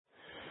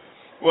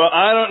Well,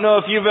 I don't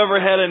know if you've ever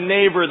had a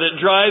neighbor that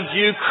drives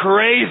you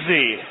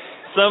crazy.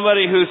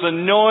 Somebody who's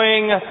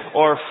annoying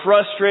or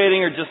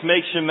frustrating or just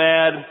makes you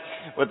mad.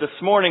 But this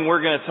morning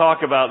we're going to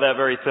talk about that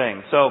very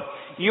thing. So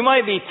you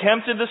might be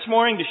tempted this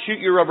morning to shoot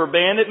your rubber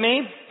band at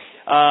me.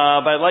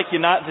 But I'd like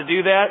you not to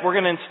do that. We're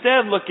going to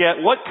instead look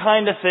at what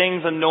kind of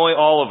things annoy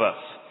all of us.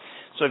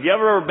 So if you have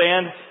a rubber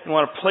band, you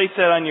want to place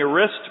that on your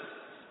wrist.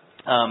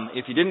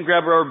 If you didn't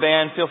grab a rubber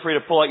band, feel free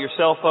to pull out your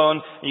cell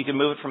phone and you can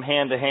move it from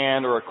hand to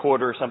hand or a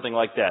quarter or something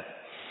like that.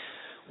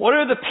 What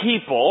are the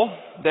people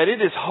that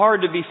it is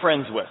hard to be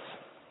friends with?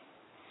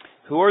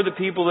 Who are the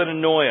people that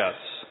annoy us?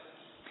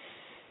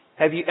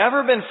 Have you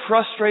ever been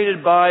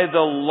frustrated by the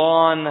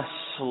lawn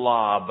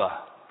slob?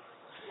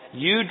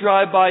 You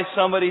drive by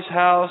somebody's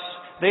house,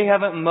 they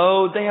haven't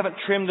mowed, they haven't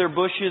trimmed their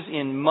bushes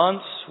in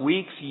months,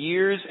 weeks,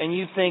 years, and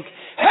you think,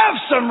 have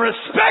some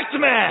respect,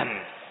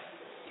 man!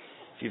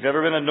 If you've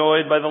ever been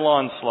annoyed by the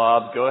lawn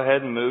slob, go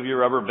ahead and move your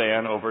rubber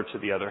band over to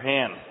the other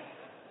hand.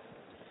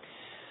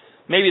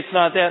 Maybe it's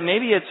not that.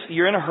 Maybe it's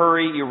you're in a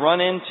hurry, you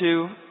run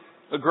into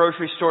a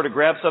grocery store to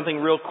grab something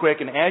real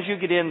quick, and as you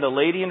get in, the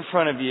lady in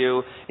front of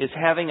you is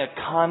having a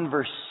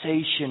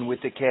conversation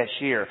with the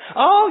cashier.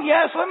 Oh,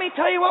 yes, let me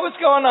tell you what was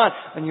going on.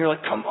 And you're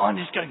like, come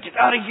on, just got to get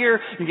out of here.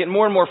 You get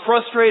more and more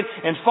frustrated,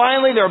 and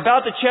finally they're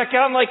about to check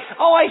out, and like,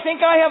 oh, I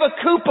think I have a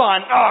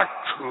coupon. Oh,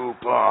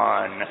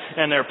 coupon.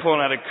 And they're pulling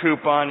out a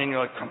coupon, and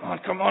you're like, come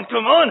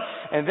on.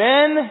 And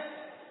then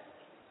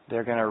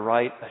they're going to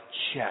write a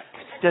check.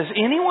 Does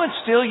anyone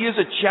still use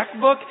a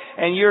checkbook?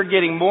 And you're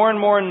getting more and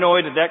more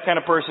annoyed at that kind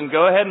of person.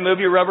 Go ahead and move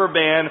your rubber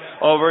band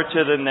over to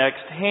the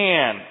next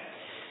hand.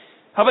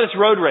 How about this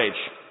road rage?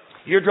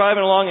 You're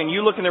driving along and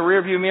you look in the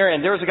rearview mirror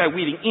and there's a guy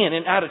weaving in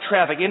and out of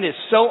traffic. And it is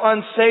so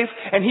unsafe.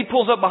 And he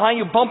pulls up behind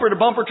you bumper to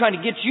bumper trying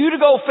to get you to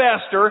go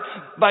faster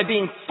by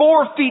being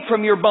 4 feet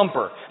from your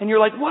bumper. And you're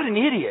like, what an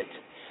idiot.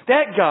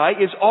 That guy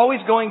is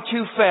always going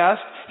too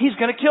fast. He's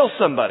going to kill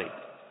somebody.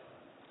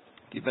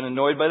 If you've been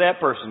annoyed by that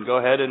person, go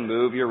ahead and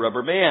move your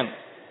rubber band.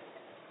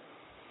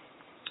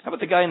 How about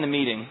the guy in the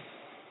meeting,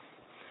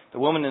 the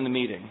woman in the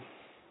meeting,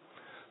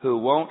 who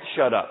won't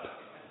shut up?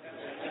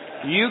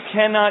 You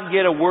cannot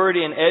get a word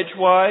in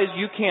edgewise.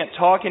 You can't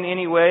talk in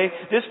any way.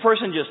 This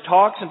person just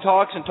talks and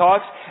talks and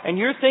talks, and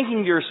you're thinking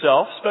to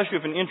yourself, especially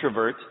if an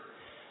introvert,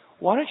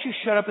 why don't you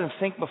shut up and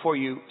think before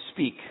you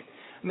speak?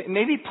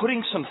 Maybe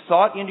putting some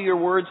thought into your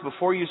words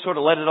before you sort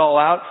of let it all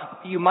out,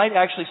 you might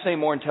actually say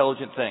more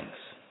intelligent things.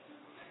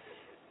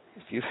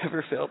 If you've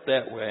ever felt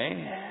that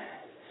way,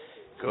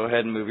 go ahead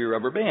and move your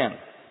rubber band.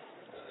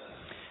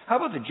 How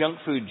about the junk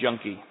food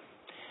junkie?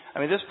 I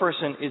mean, this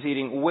person is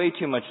eating way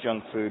too much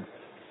junk food.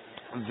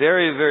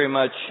 Very, very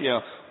much,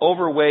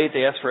 overweight.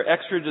 They ask for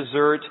extra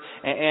dessert.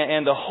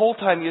 And the whole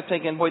time you're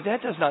thinking, boy,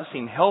 that does not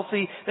seem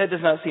healthy. That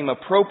does not seem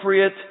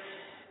appropriate.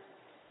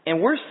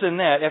 And worse than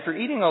that, after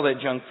eating all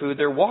that junk food,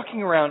 they're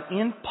walking around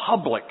in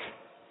public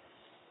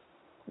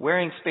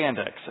wearing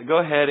spandex. So go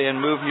ahead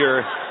and move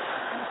your...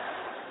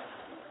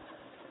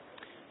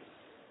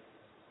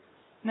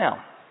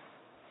 Now,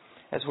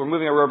 as we're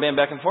moving our rubber band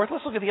back and forth,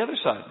 let's look at the other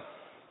side.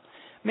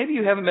 Maybe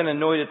you haven't been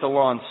annoyed at the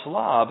lawn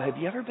slob. Have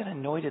you ever been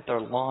annoyed at the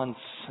lawn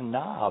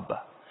snob?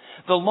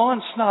 The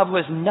lawn snob who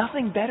has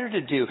nothing better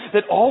to do,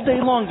 that all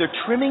day long they're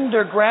trimming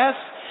their grass,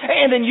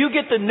 and then you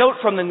get the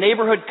note from the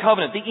neighborhood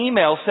covenant, the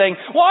email saying,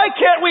 why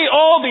can't we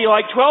all be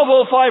like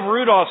 1205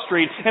 Rudolph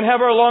Street and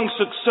have our lawns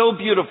look so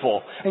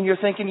beautiful? And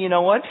you're thinking, you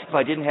know what? If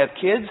I didn't have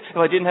kids, if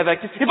I didn't have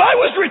active, if I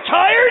was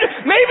retired,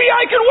 maybe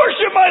I could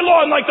worship my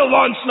lawn like the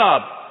lawn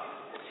snob.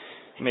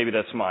 Maybe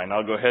that's mine.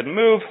 I'll go ahead and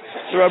move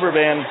the rubber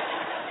band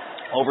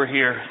over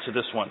here to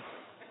this one.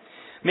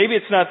 Maybe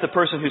it's not the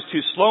person who's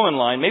too slow in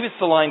line. Maybe it's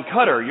the line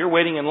cutter. You're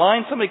waiting in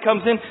line. Somebody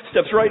comes in,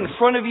 steps right in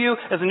front of you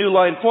as a new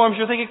line forms.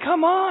 You're thinking,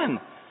 come on.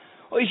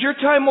 Well, is your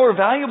time more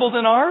valuable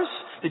than ours?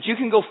 That you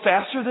can go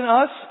faster than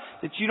us?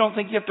 That you don't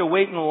think you have to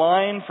wait in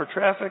line for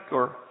traffic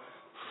or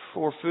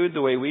for food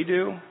the way we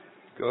do?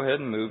 Go ahead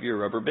and move your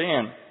rubber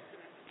band.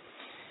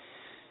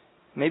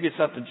 Maybe it's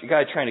not the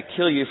guy trying to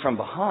kill you from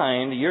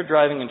behind. You're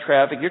driving in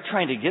traffic. You're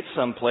trying to get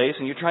someplace,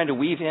 and you're trying to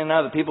weave in and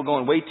out of the people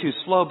going way too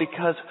slow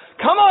because,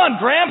 come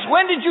on, Gramps,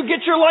 when did you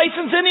get your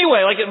license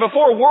anyway? Like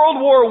before World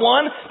War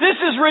I? This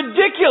is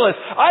ridiculous.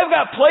 I've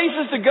got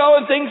places to go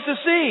and things to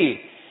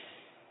see.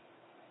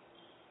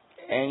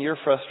 And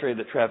you're frustrated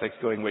that traffic's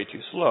going way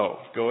too slow.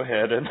 Go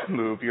ahead and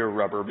move your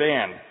rubber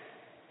band.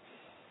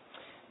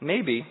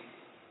 Maybe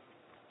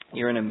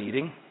you're in a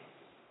meeting,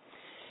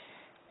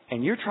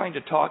 and you're trying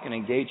to talk and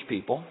engage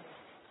people,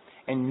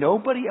 and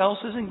nobody else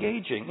is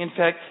engaging. In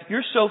fact,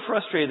 you're so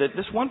frustrated that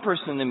this one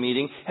person in the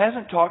meeting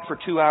hasn't talked for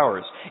 2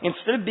 hours.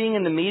 Instead of being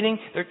in the meeting,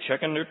 they're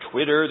checking their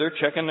Twitter, they're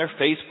checking their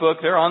Facebook,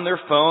 they're on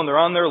their phone, they're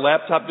on their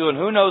laptop doing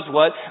who knows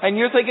what, and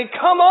you're thinking,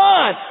 come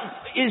on!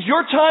 Is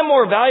your time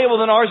more valuable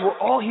than ours? We're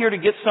all here to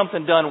get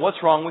something done. What's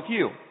wrong with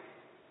you?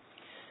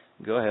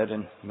 Go ahead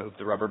and move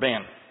the rubber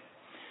band.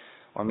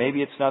 Or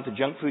maybe it's not the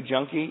junk food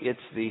junkie, it's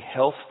the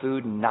health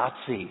food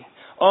Nazi.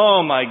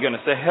 Oh my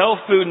goodness, the health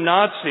food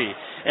Nazi.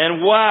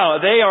 And wow,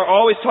 they are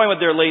always talking about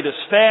their latest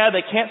fad.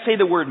 They can't say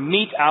the word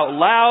meat out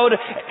loud.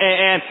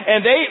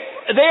 And they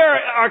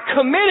are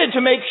committed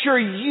to make sure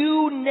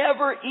you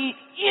never eat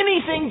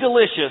anything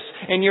delicious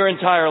in your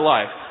entire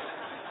life.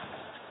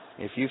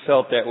 If you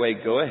felt that way,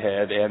 go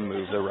ahead and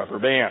move the rubber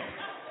band.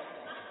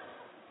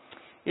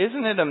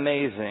 Isn't it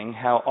amazing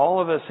how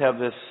all of us have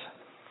this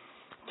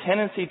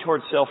tendency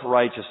towards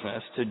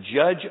self-righteousness, to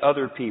judge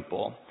other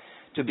people,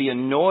 to be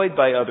annoyed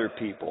by other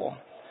people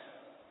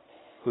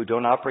who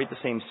don't operate the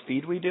same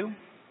speed we do,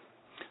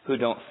 who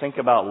don't think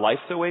about life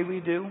the way we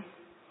do.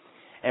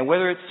 And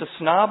whether it's the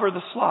snob or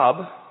the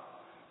slob,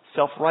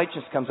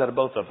 self-righteousness comes out of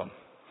both of them.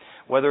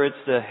 Whether it's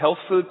the health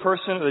food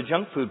person or the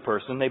junk food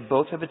person, they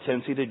both have a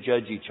tendency to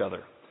judge each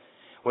other.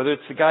 Whether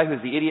it's the guy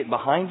who's the idiot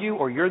behind you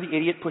or you're the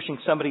idiot pushing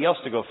somebody else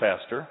to go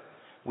faster,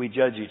 we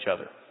judge each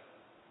other.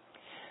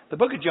 The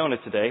book of Jonah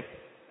today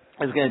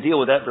is going to deal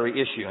with that very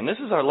issue. And this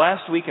is our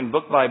last week in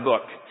book by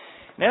book.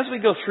 And as we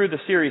go through the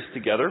series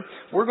together,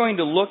 we're going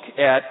to look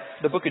at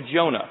the book of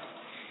Jonah.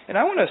 And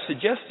I want to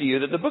suggest to you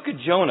that the book of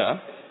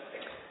Jonah,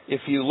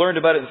 if you learned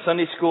about it in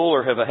Sunday school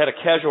or have had a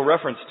casual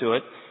reference to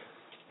it,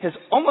 has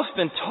almost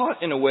been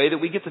taught in a way that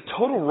we get the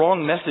total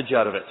wrong message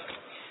out of it.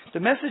 The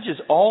message is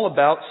all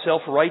about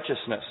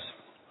self-righteousness.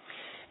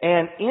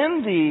 And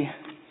in the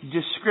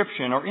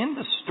description or in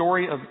the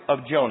story of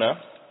Jonah,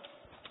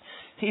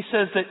 he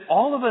says that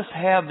all of us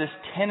have this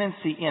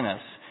tendency in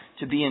us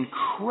to be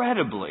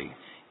incredibly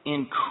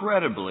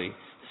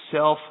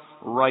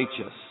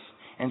self-righteous.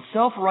 And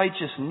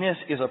self-righteousness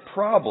is a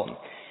problem.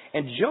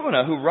 And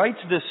Jonah, who writes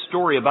this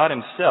story about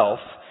himself,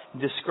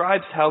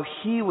 describes how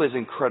he was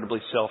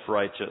incredibly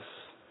self-righteous,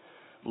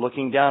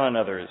 looking down on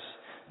others,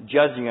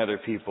 judging other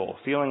people,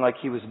 feeling like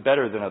he was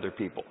better than other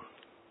people.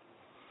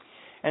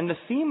 And the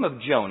theme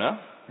of Jonah,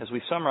 as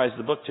we summarize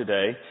the book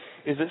today,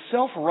 is that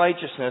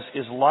self-righteousness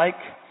is like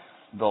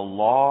the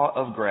law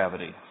of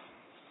gravity.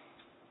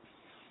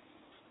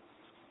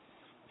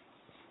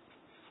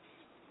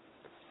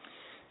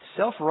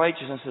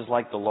 Self-righteousness is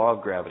like the law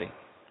of gravity.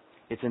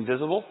 It's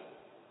invisible.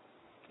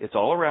 It's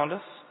all around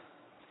us.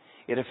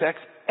 It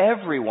affects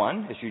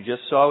everyone, as you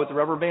just saw with the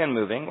rubber band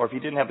moving, or if you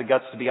didn't have the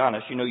guts to be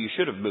honest, you know you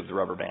should have moved the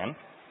rubber band.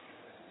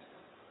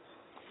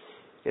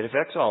 It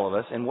affects all of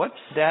us. And what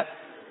that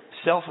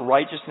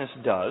self-righteousness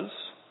does,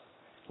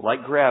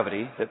 like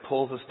gravity that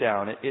pulls us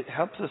down, it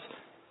helps us,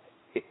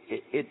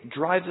 it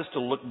drives us to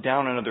look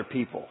down on other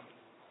people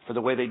for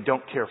the way they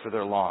don't care for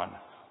their lawn,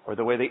 or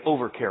the way they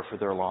overcare for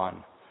their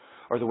lawn,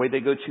 or the way they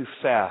go too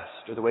fast,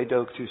 or the way they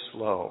go too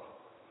slow.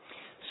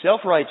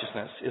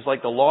 Self-righteousness is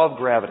like the law of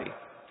gravity.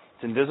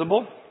 It's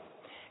invisible.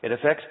 It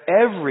affects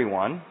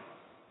everyone.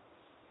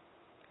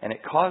 And it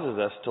causes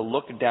us to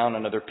look down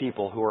on other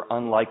people who are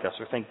unlike us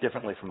or think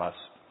differently from us.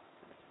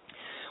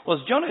 Well,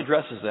 as Jonah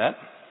addresses that,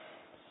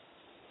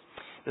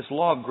 this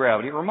law of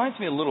gravity, it reminds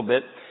me a little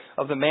bit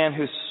of the man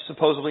who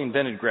supposedly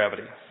invented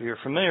gravity. If you're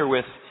familiar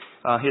with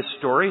his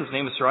story, his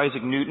name is Sir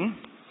Isaac Newton.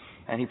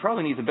 And he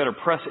probably needs a better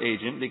press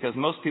agent because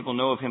most people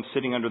know of him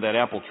sitting under that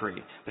apple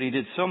tree. But he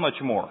did so much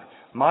more.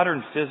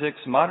 Modern physics,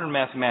 modern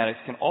mathematics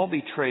can all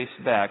be traced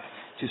back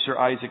to Sir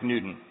Isaac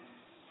Newton.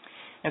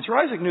 And Sir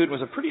Isaac Newton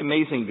was a pretty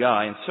amazing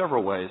guy in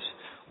several ways.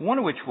 One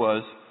of which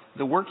was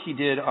the work he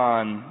did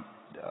on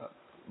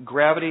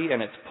gravity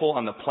and its pull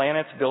on the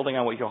planets, building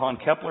on what Johann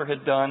Kepler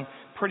had done.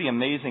 Pretty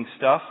amazing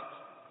stuff.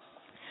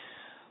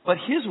 But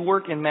his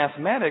work in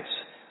mathematics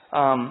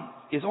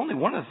is only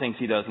one of the things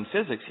he does in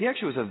physics. He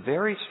actually was a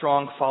very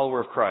strong follower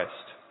of Christ.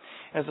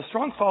 As a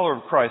strong follower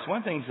of Christ, one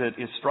of the things that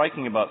is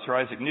striking about Sir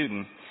Isaac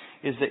Newton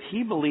is that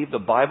he believed the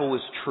Bible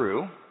was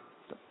true,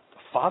 the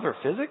father of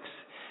physics.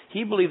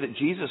 He believed that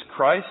Jesus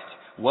Christ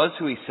was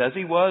who he says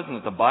he was and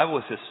that the Bible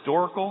was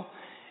historical.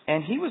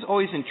 And he was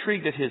always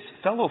intrigued that his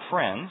fellow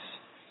friends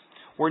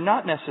were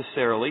not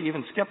necessarily,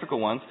 even skeptical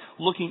ones,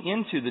 looking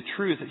into the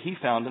truths that he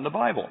found in the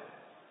Bible.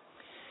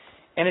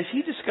 And as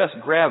he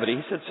discussed gravity,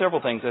 he said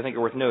several things I think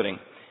are worth noting.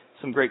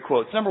 Some great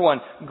quotes. Number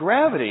one,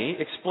 gravity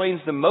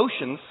explains the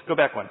motions, go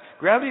back one.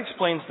 Gravity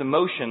explains the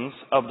motions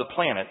of the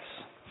planets,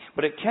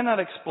 but it cannot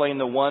explain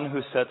the one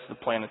who sets the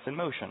planets in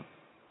motion.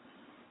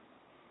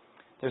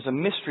 There's a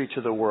mystery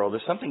to the world.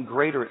 There's something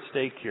greater at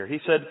stake here. He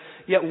said,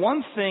 yet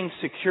one thing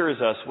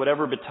secures us,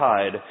 whatever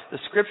betide. The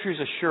scriptures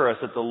assure us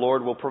that the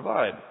Lord will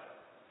provide.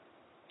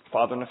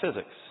 Father of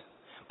physics.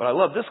 But I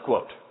love this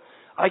quote.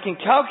 I can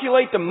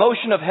calculate the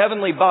motion of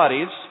heavenly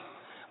bodies,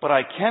 but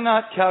I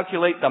cannot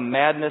calculate the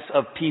madness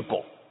of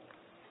people.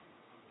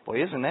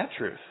 Boy, isn't that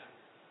truth?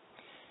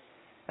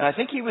 And I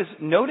think he was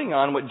noting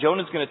on what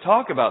Jonah's going to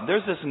talk about.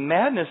 There's this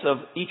madness of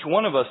each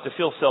one of us to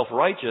feel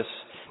self-righteous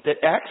that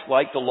acts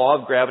like the law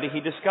of gravity he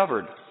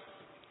discovered.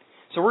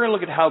 So we're going to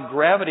look at how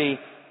gravity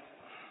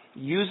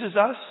uses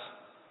us,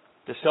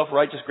 the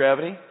self-righteous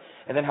gravity,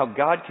 and then how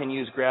God can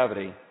use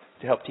gravity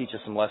to help teach us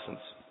some lessons.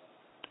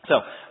 So,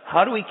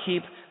 how do we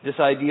keep this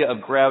idea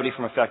of gravity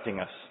from affecting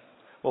us?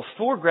 Well,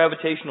 4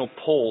 gravitational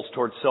pulls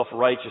towards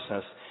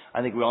self-righteousness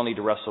I think we all need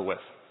to wrestle with.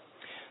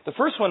 The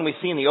first one we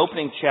see in the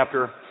opening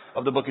chapter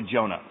of the book of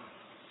Jonah.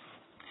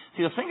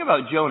 See, the thing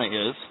about Jonah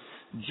is,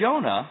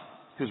 Jonah,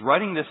 who's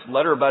writing this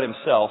letter about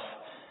himself,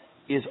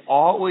 is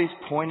always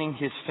pointing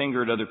his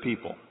finger at other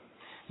people.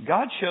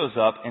 God shows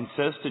up and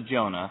says to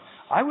Jonah,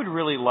 I would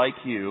really like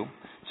you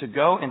to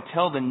go and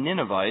tell the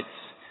Ninevites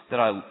that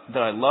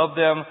I love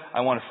them,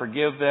 I want to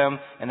forgive them,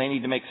 and they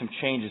need to make some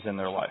changes in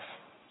their life.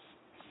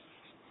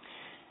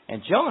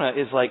 And Jonah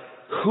is like,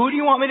 who do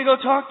you want me to go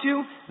talk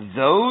to?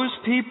 Those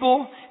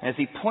people? And as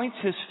he points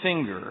his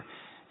finger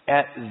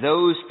at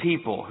those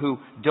people who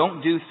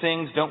don't do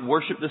things, don't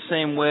worship the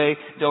same way,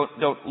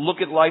 don't look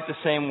at life the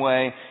same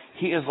way,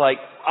 he is like,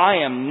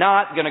 I am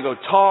not going to go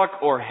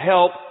talk or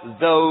help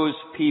those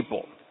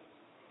people.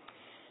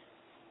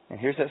 And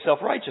here's that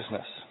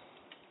self-righteousness.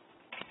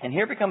 And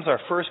here becomes our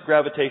first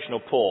gravitational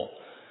pull.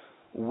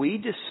 We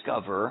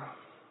discover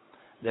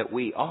that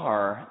we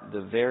are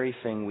the very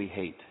thing we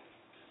hate.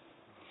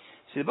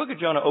 See, the book of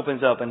Jonah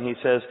opens up and he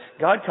says,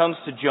 God comes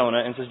to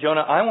Jonah and says,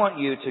 Jonah, I want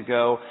you to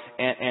go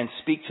and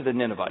speak to the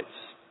Ninevites.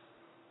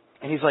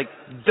 And he's like,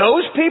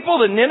 those people,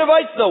 the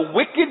Ninevites, the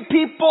wicked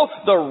people,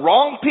 the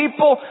wrong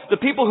people, the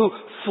people who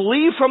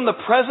flee from the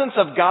presence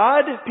of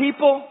God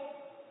people?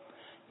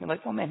 You're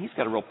like, well, man, he's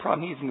got a real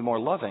problem. He needs to be more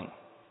loving.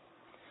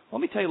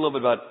 Let me tell you a little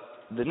bit about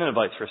the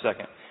Ninevites for a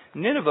second.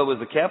 Nineveh was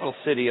the capital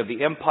city of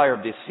the empire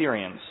of the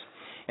Assyrians.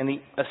 And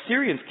the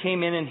Assyrians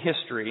came in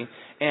history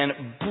and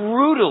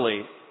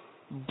brutally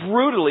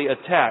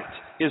attacked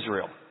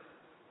Israel,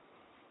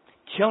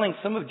 killing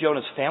some of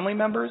Jonah's family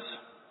members,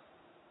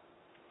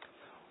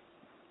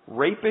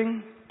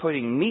 raping,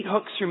 putting meat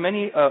hooks through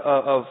many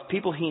of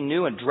people he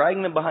knew and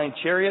dragging them behind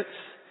chariots.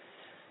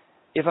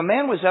 If a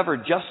man was ever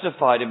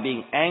justified in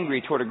being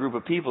angry toward a group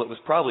of people, it was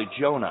probably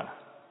Jonah.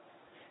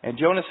 And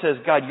Jonah says,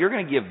 God, you're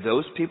going to give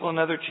those people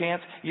another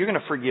chance? You're going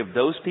to forgive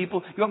those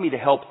people? You want me to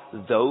help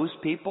those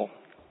people?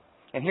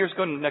 And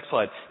go to the next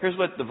slide. Here's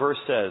what the verse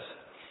says.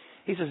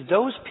 He says,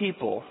 those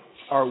people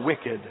are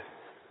wicked.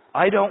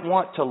 I don't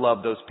want to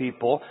love those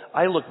people.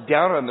 I look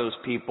down on those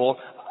people.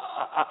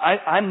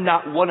 I'm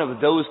not one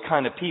of those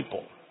kind of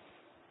people.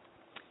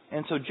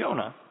 And so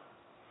Jonah,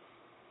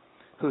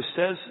 who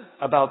says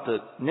about the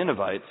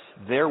Ninevites,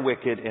 they're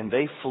wicked and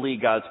they flee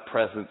God's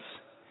presence.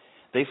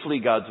 They flee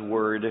God's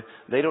word.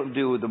 They don't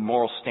do the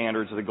moral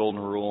standards of the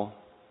golden rule.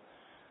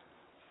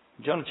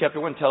 Jonah chapter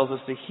 1 tells us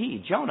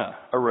that Jonah,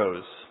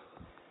 arose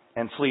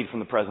and fled from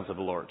the presence of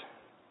the Lord.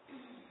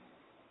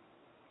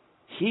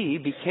 He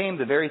became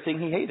the very thing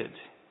he hated.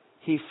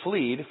 He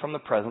fled from the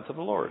presence of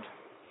the Lord.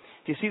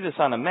 If you see this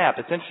on a map,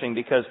 it's interesting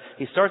because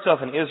he starts off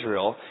in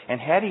Israel,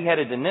 and had he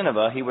headed to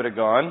Nineveh, he would have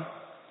gone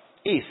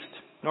east,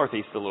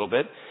 northeast a little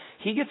bit.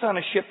 He gets on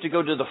a ship to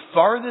go to the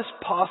farthest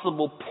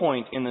possible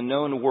point in the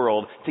known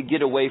world to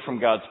get away from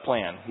God's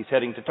plan. He's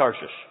heading to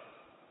Tarshish.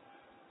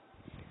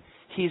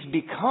 He's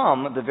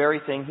become the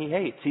very thing he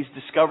hates. He's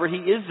discovered he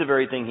is the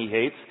very thing he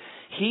hates.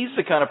 He's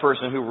the kind of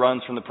person who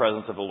runs from the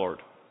presence of the Lord.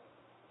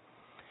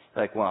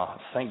 Like, wow,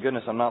 thank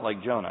goodness I'm not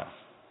like Jonah.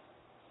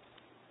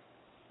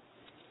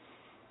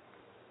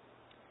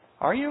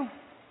 Are you?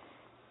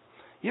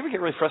 You ever get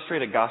really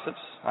frustrated at gossips?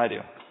 I do.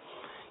 You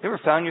ever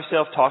found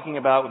yourself talking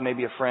about with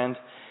maybe a friend?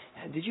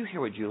 Did you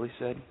hear what Julie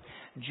said?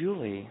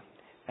 Julie,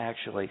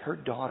 actually, her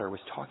daughter was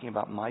talking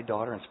about my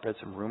daughter and spread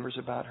some rumors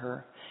about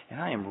her.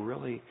 And I am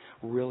really,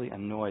 really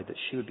annoyed that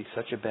she would be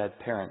such a bad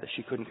parent that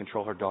she couldn't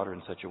control her daughter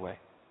in such a way.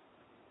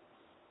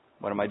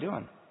 What am I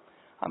doing?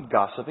 I'm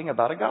gossiping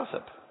about a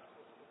gossip.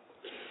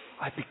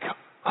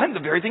 I'm the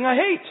very thing I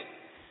hate.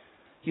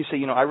 You say,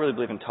 I really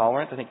believe in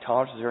tolerance. I think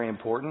tolerance is very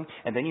important.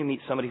 And then you meet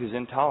somebody who's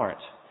intolerant.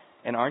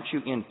 And aren't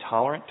you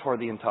intolerant toward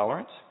the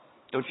intolerant?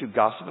 Don't you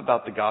gossip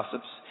about the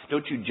gossips?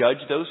 Don't you judge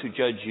those who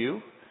judge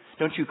you?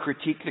 Don't you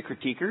critique the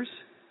critiquers?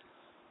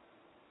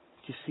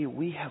 You see,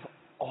 we have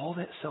all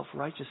that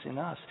self-righteous in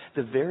us.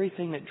 The very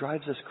thing that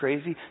drives us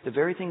crazy, the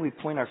very thing we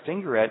point our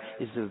finger at,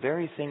 is the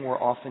very thing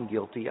we're often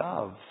guilty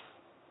of.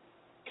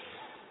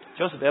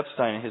 Joseph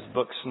Epstein, in his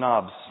book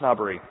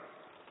Snobbery,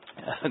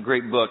 a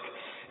great book,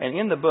 and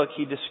in the book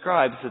he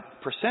describes the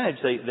percentage,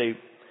 they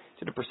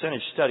did a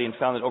percentage study and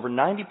found that over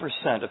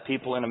 90% of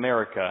people in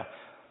America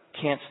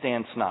can't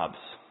stand snobs.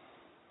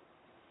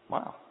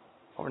 Wow.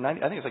 Over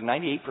 90, I think it's like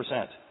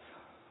 98%.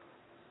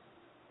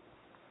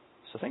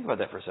 So think about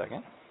that for a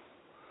second.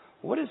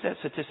 What does that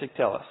statistic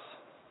tell us?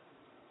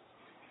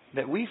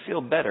 That we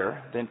feel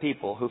better than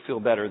people who feel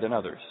better than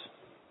others.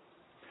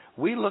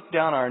 We look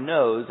down our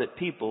nose at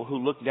people who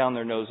look down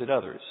their nose at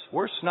others.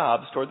 We're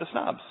snobs toward the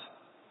snobs.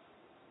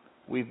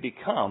 We've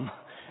become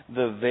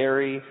the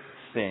very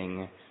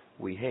thing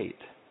we hate.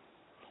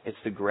 It's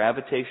the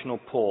gravitational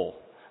pull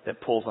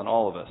that pulls on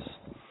all of us.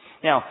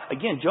 Now,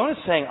 again, Jonah's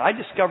saying, I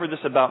discovered this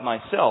about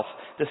myself.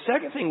 The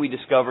second thing we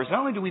discover is not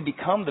only do we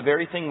become the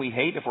very thing we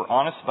hate if we're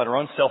honest about our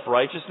own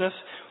self-righteousness,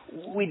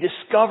 we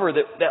discover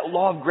that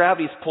law of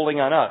gravity is pulling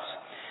on us.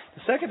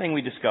 The second thing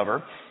we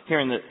discover here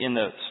in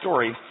the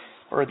story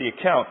or the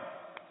account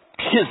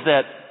is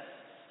that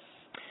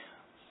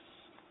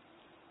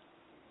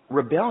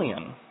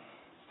rebellion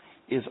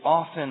is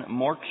often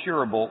more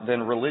curable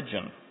than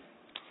religion.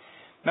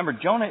 Remember,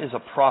 Jonah is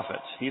a prophet.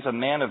 He's a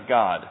man of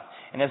God.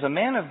 And as a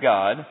man of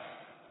God,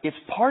 it's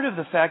part of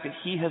the fact that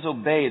he has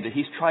obeyed, that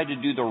he's tried to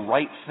do the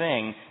right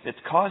thing that's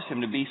caused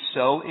him to be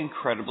so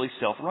incredibly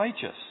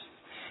self-righteous.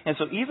 And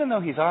so even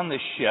though he's on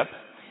this ship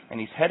and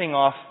he's heading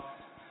off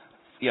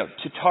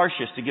to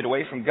Tarshish to get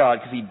away from God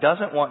because he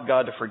doesn't want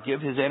God to forgive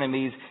his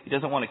enemies, he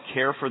doesn't want to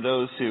care for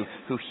those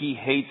who he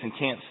hates and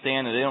can't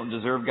stand and they don't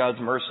deserve God's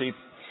mercy,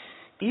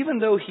 even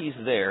though he's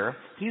there,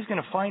 he's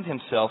going to find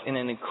himself in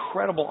an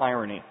incredible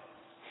irony.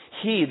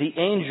 He,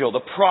 the angel, the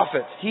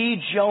prophet,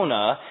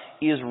 Jonah,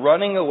 is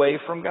running away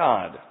from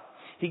God.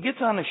 He gets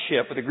on a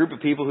ship with a group of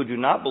people who do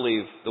not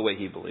believe the way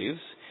he believes,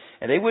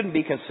 and they wouldn't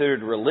be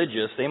considered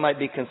religious, they might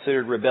be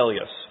considered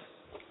rebellious.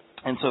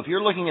 And so if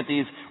you're looking at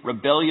these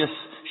rebellious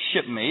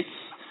shipmates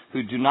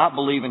who do not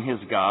believe in his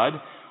God,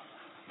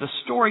 the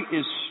story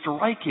is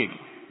striking.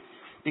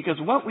 Because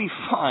what we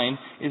find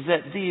is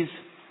that these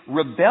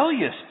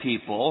rebellious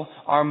people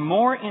are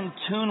more in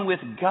tune with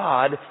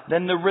God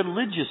than the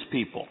religious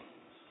people.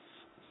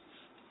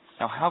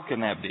 Now, how can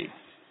that be?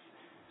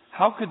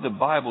 How could the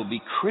Bible be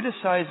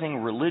criticizing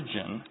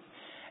religion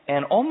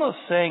and almost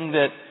saying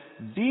that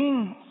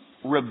being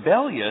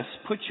rebellious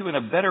puts you in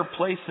a better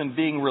place than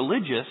being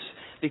religious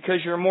because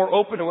you're more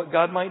open to what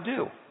God might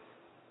do?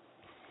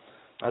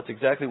 That's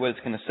exactly what it's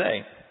going to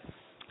say.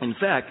 In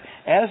fact,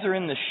 as they're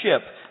in the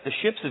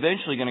ship's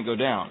eventually going to go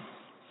down.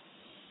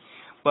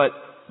 But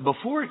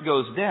before it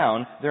goes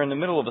down, they're in the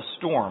middle of a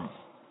storm.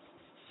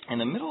 In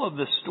the middle of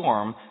this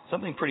storm,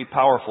 something pretty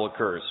powerful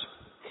occurs.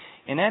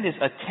 And that is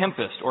a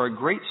tempest or a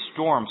great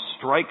storm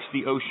strikes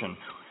the ocean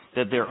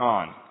that they're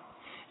on.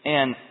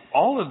 And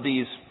all of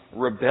these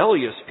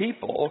rebellious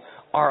people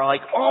are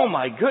like, oh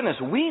my goodness,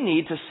 we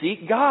need to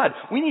seek God.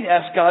 We need to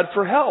ask God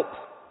for help.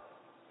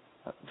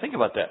 Think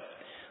about that.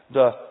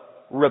 The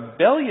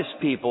rebellious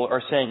people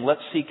are saying,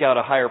 let's seek out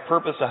a higher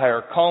purpose, a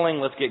higher calling.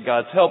 Let's get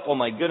God's help. Oh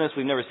my goodness,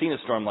 we've never seen a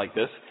storm like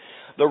this.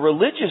 The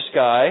religious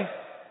guy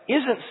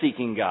isn't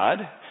seeking God.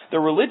 The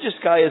religious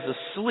guy is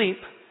asleep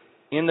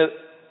in the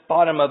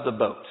bottom of the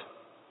boat.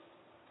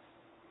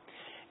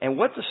 And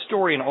what the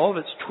story and all of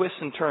its twists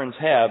and turns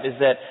have is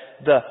that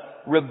the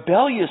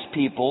rebellious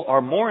people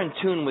are more in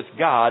tune with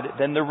God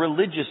than the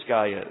religious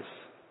guy is.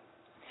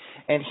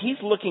 And he's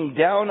looking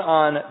down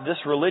on this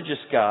religious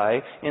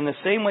guy in the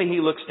same way he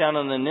looks down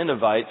on the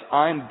Ninevites.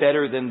 I'm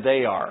better than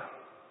they are.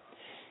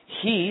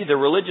 He, the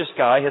religious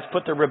guy, has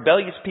put the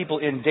rebellious people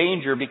in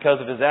danger because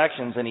of his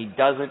actions, and he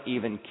doesn't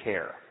even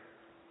care.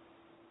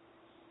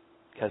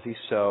 Because he's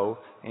so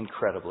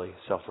incredibly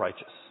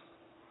self-righteous.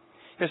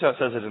 Here's how it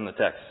says it in the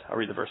text. I'll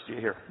read the verse to you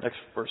here. Next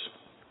verse.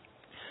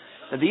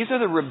 Now, these are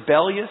the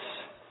rebellious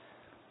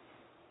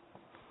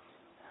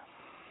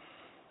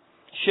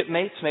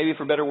shipmates, maybe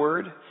for a better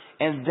word.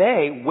 And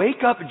they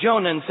wake up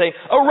Jonah and say,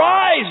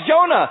 arise,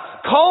 Jonah!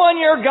 Call on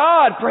your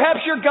God!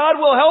 Perhaps your God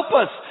will help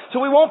us so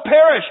we won't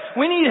perish.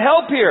 We need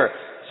help here.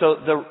 So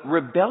the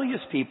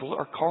rebellious people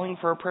are calling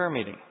for a prayer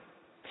meeting.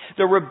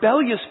 The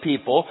rebellious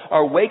people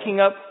are waking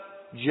up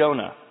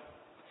Jonah.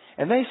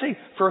 And they say,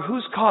 for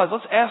whose cause?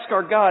 Let's ask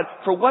our God,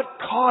 for what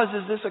cause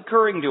is this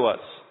occurring to us?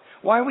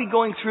 Why are we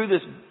going through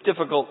this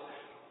difficult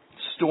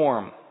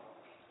storm?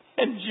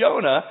 And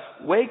Jonah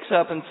wakes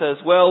up and says,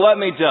 well, let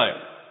me tell you.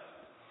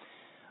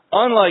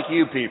 Unlike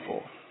you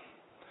people,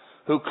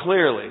 who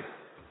clearly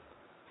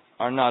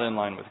are not in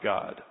line with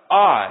God,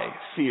 I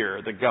fear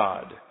the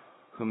God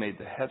who made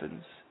the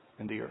heavens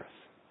and the earth.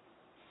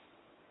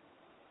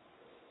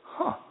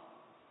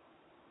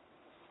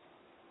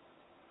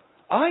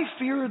 I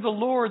fear the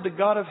Lord, the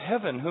God of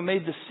heaven, who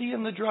made the sea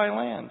and the dry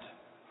land.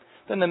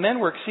 Then the men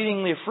were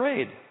exceedingly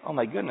afraid. Oh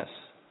my goodness.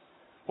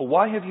 Well,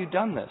 why have you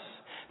done this?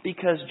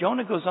 Because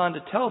Jonah goes on to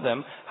tell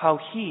them how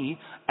he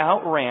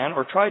outran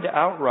or tried to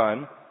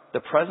outrun the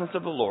presence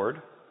of the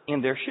Lord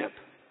in their ship.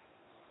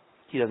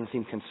 He doesn't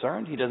seem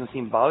concerned. He doesn't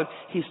seem bothered.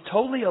 He's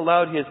totally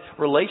allowed his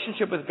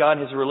relationship with God,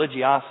 his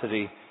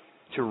religiosity,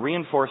 to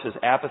reinforce his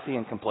apathy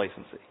and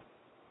complacency.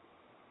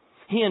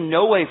 He in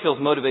no way feels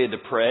motivated to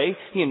pray.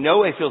 He in no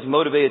way feels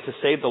motivated to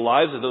save the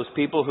lives of those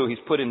people who he's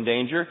put in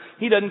danger.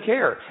 He doesn't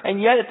care.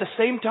 And yet at the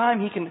same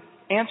time, he can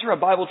answer a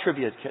Bible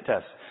trivia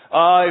test.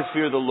 I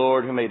fear the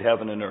Lord who made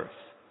heaven and earth.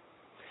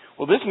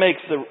 Well, this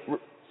makes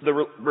the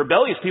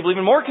rebellious people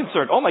even more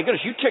concerned. Oh my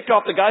goodness, you kicked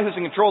off the guy who's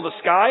in control of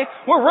the sky?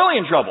 We're really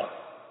in trouble.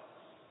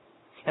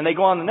 And they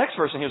go on to the next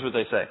verse, and here's what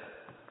they say.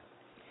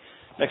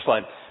 Next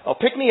slide. Oh,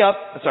 pick me up.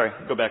 Sorry,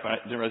 go back when I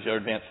didn't realize you were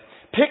advanced.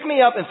 Pick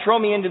me up and throw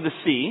me into the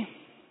sea,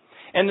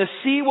 and the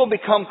sea will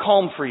become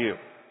calm for you.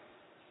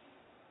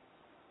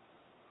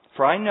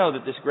 For I know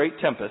that this great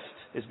tempest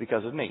is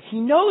because of me. He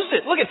knows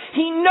it. Look at it.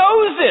 He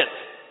knows it.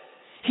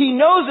 He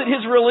knows that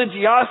his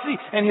religiosity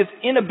and his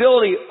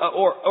inability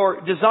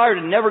or desire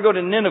to never go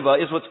to Nineveh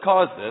is what's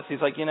caused this.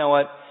 He's like, you know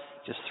what?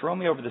 Just throw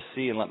me over the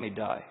sea and let me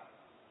die.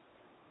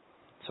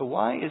 So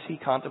why is he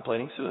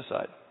contemplating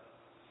suicide?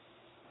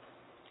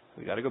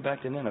 We got to go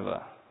back to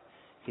Nineveh.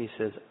 He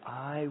says,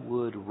 I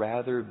would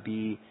rather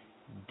be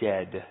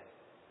dead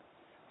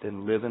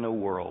than live in a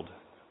world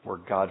where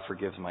God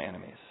forgives my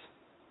enemies.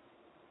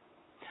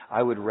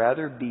 I would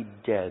rather be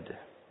dead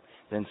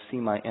than see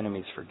my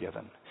enemies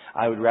forgiven.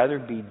 I would rather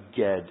be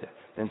dead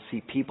than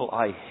see people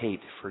I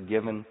hate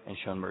forgiven and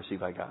shown mercy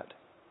by God.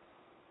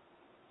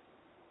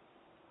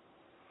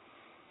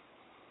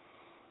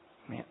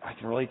 Man, I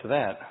can relate to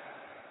that.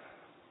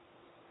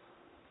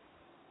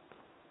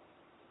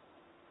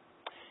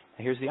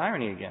 And here's the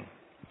irony again.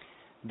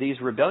 These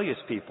rebellious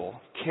people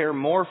care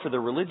more for the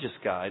religious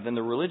guy than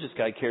the religious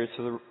guy cares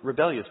for the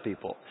rebellious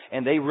people.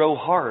 And they row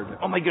hard.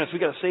 Oh my goodness, we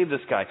got to save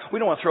this guy. We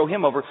don't want to throw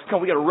him over. Come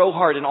on, we got to row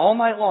hard. And all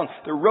night long,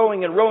 they're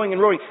rowing and rowing and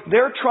rowing.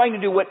 They're trying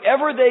to do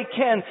whatever they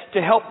can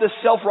to help this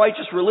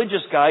self-righteous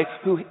religious guy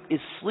who is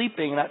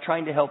sleeping and not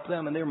trying to help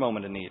them in their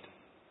moment of need.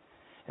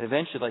 And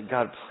eventually, like,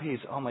 God, please,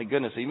 oh my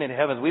goodness, you made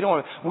heavens. We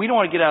don't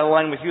want to get out of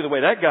line with you the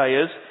way that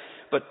guy is.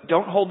 But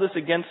don't hold this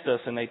against us.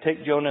 And they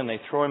take Jonah and they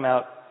throw him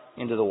out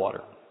into the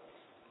water.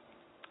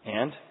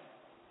 And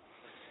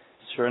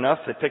sure enough,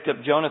 they picked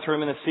up Jonah, threw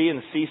him in the sea, and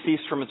the sea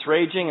ceased from its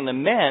raging. And the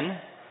men,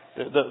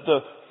 the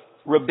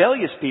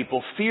rebellious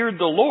people, feared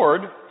the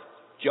Lord,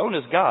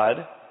 Jonah's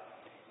God,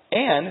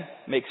 and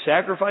make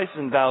sacrifices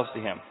and vows to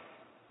him.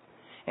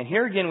 And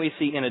here again we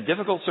see in a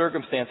difficult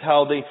circumstance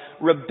how the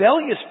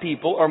rebellious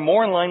people are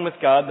more in line with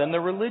God than the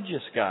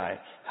religious guy.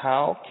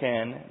 How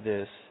can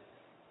this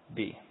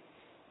be?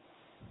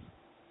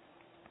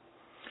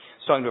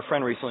 I was talking to a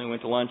friend recently. We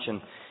went to lunch,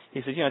 and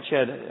he said,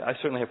 Chad, I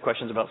certainly have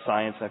questions about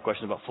science and I have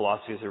questions about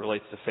philosophy as it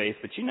relates to faith.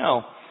 But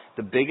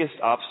the biggest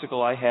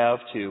obstacle I have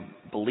to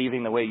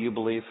believing the way you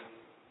believe?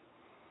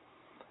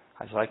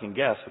 I said, I can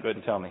guess, but go ahead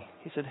and tell me.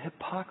 He said,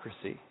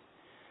 hypocrisy.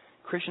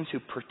 Christians who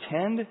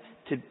pretend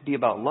to be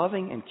about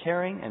loving and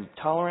caring and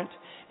tolerant,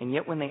 and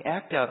yet when they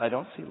act out, I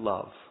don't see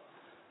love.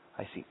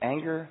 I see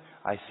anger.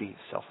 I see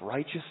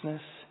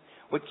self-righteousness.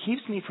 What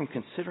keeps me from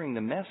considering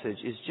the message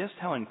is just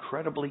how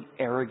incredibly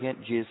arrogant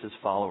Jesus'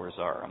 followers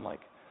are. I'm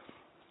like,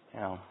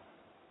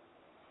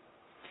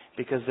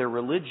 because their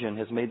religion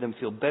has made them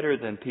feel better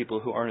than people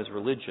who aren't as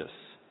religious.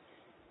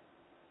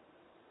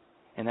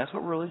 And that's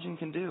what religion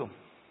can do.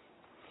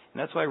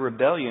 And that's why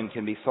rebellion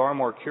can be far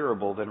more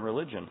curable than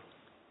religion.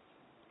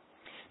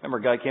 Remember,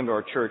 a guy came to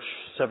our church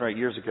 7 or 8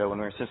 years ago when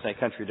we were in Cincinnati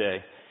Country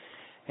Day.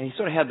 And he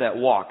sort of had that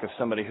walk of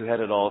somebody who had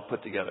it all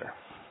put together.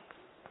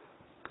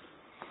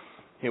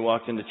 He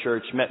walked into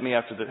church, met me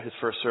after his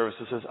first service,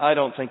 and says, I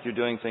don't think you're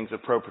doing things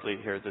appropriately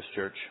here at this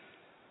church.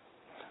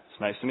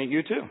 It's nice to meet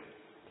you too.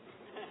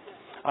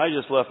 I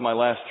just left my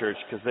last church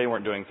because they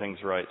weren't doing things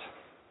right.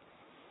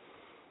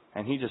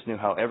 And he just knew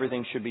how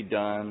everything should be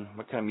done,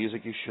 what kind of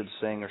music you should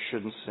sing or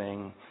shouldn't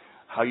sing,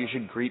 how you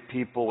should greet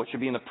people, what should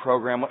be in the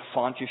program, what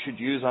font you should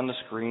use on the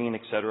screen,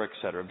 et cetera, et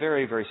cetera.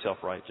 Very, very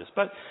self-righteous.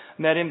 But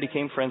met him,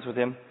 became friends with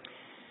him.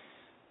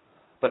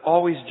 But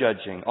always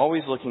judging,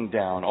 always looking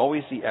down,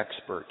 always the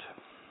expert.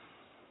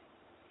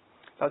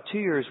 About 2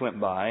 years went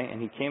by,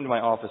 and he came to my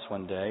office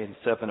one day and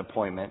set up an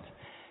appointment.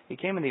 He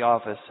came in the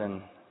office,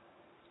 and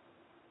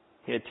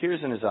he had tears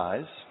in his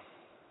eyes.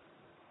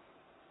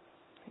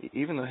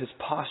 Even though his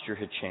posture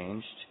had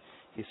changed,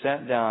 he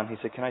sat down. He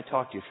said, can I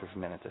talk to you for a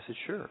minute? I said,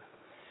 sure.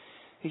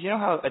 He said, you know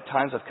how at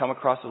times I've come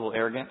across a little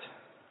arrogant?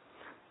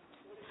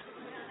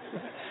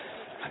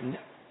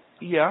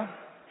 Yeah.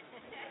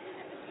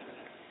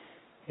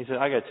 He said,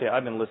 I got to tell you,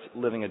 I've been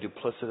living a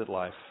duplicitous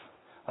life.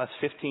 Last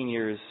 15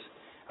 years,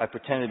 I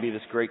pretended to be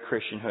this great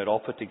Christian who had all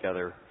put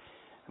together,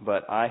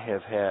 but I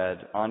have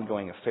had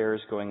ongoing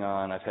affairs going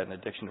on. I've had an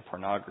addiction to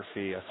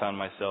pornography. I found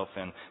myself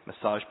in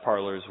massage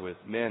parlors with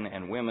men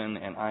and women,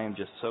 and I am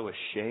just so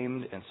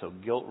ashamed and so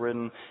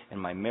guilt-ridden, and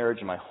my marriage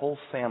and my whole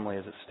family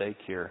is at stake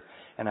here,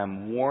 and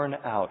I'm worn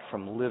out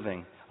from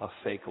living a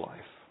fake life.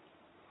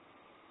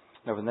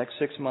 And over the next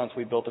 6 months,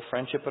 we built a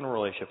friendship and a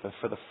relationship, and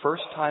for the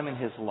first time in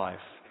his life,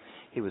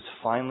 he was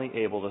finally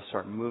able to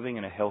start moving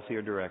in a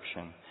healthier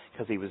direction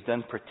because he was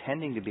done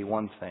pretending to be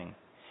one thing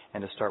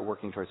and to start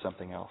working towards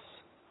something else.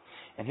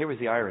 And here was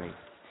the irony.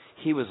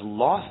 He was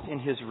lost in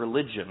his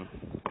religion,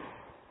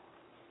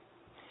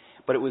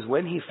 but it was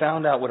when he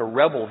found out what a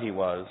rebel he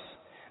was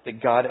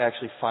that God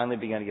actually finally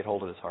began to get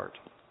hold of his heart.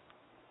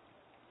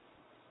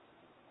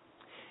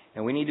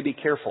 And we need to be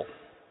careful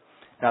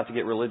not to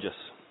get religious,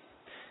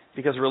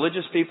 because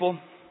religious people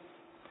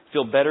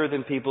feel better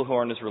than people who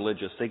aren't as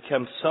religious. They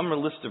come some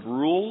list of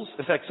rules.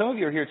 In fact, some of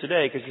you are here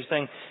today because you're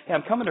saying, hey,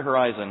 I'm coming to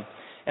Horizon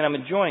and I'm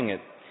enjoying it.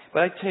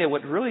 But I tell you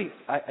what really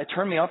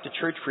turned me off to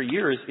church for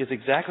years is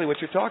exactly what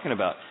you're talking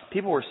about.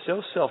 People were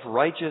so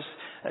self-righteous,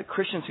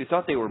 Christians who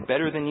thought they were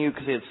better than you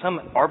because they had some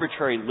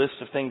arbitrary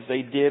list of things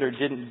they did or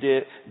didn't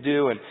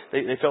do, and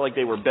they felt like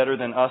they were better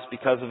than us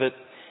because of it.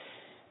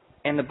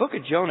 And the book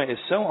of Jonah is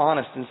so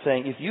honest in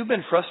saying, if you've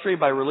been frustrated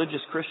by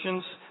religious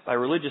Christians, by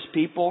religious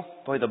people,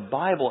 boy, the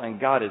Bible and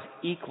God is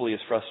equally as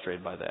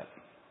frustrated by that.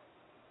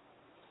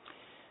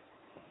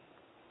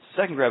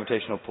 Second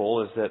gravitational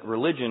pull is that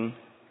religion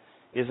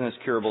isn't as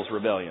curable as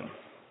rebellion.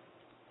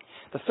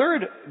 The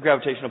third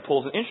gravitational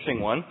pull is an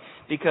interesting one,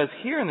 because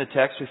here in the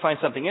text we find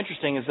something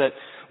interesting, is that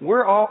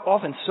we're all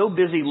often so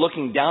busy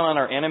looking down on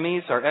our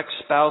enemies, our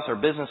ex-spouse, our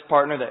business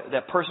partner,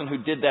 that person who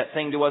did that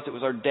thing to us. It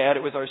was our dad,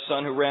 it was our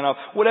son who ran off,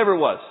 whatever it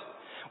was.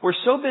 We're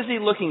so busy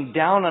looking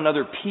down on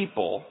other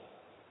people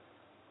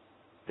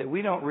that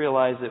we don't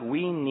realize that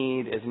we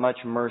need as much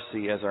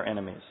mercy as our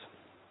enemies.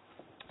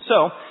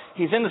 So,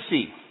 he's in the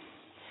sea.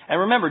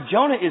 And remember,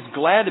 Jonah is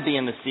glad to be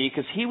in the sea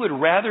because he would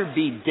rather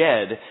be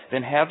dead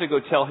than have to go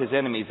tell his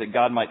enemies that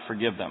God might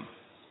forgive them.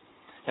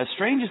 As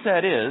strange as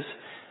that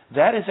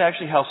is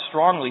actually how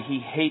strongly he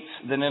hates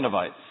the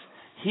Ninevites.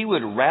 He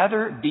would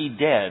rather be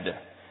dead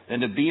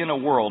than to be in a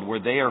world where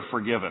they are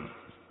forgiven.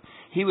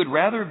 He would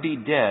rather be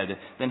dead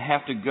than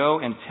have to go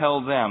and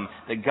tell them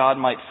that God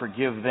might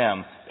forgive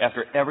them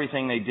after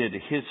everything they did to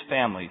his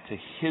family, to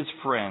his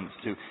friends,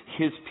 to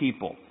his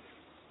people.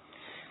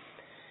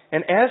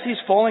 And as he's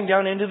falling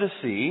down into the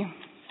sea,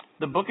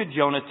 the book of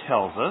Jonah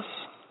tells us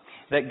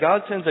that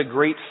God sends a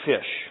great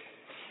fish.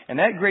 And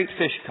that great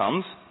fish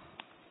comes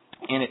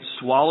and it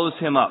swallows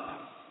him up.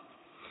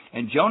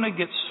 And Jonah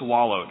gets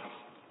swallowed.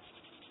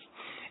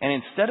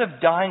 And instead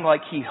of dying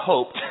like he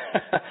hoped,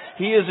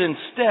 he is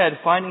instead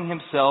finding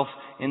himself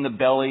in the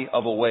belly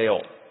of a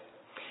whale.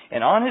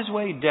 And on his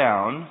way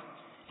down,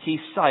 he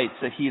cites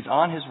that he is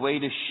on his way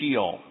to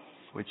Sheol,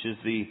 which is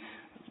the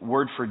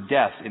word for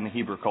death in the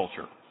Hebrew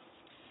culture.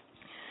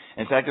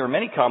 In fact, there are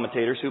many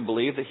commentators who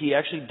believe that he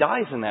actually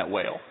dies in that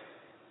whale.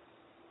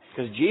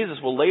 Because Jesus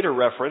will later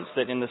reference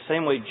that in the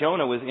same way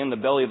Jonah was in the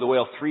belly of the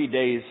whale 3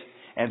 days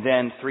and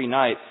then 3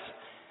 nights,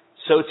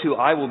 so too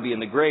I will be in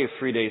the grave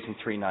 3 days and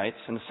 3 nights.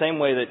 In the same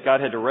way that God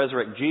had to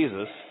resurrect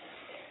Jesus,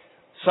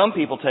 some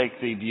people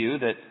take the view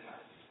that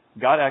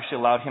God actually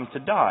allowed him to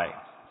die.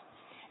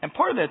 And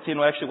part of that's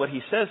actually what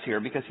he says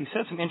here, because he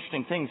says some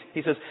interesting things.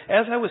 He says,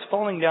 as I was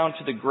falling down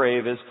to the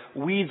grave, as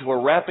weeds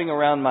were wrapping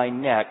around my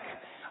neck,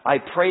 I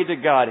prayed to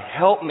God,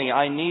 help me,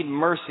 I need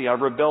mercy,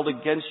 I've rebelled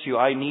against you,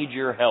 I need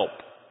your help.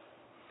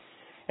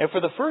 And for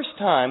the first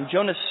time,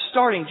 Jonah's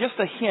starting just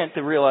a hint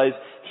to realize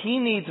he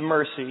needs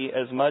mercy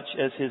as much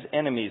as his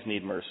enemies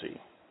need mercy.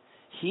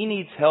 He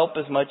needs help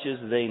as much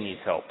as they need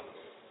help.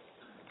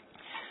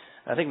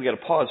 I think we've got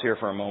to pause here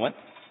for a moment,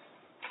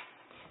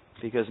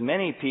 because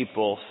many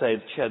people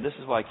say, Chad, this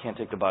is why I can't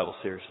take the Bible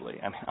seriously.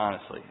 I mean,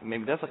 honestly,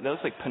 maybe that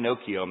looks like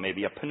Pinocchio,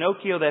 maybe. A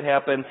Pinocchio that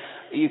happened.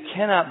 You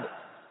cannot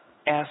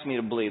ask me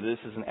to believe this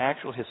is an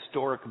actual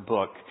historic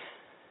book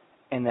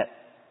and that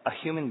a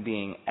human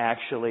being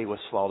actually was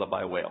swallowed up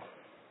by a whale.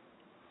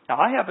 Now,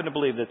 I happen to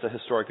believe that's a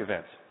historic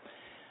event.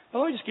 But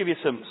let me just give you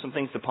some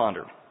things to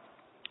ponder.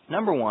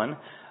 Number one,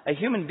 a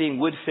human being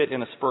would fit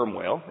in a sperm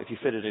whale if you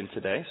fit it in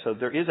today. So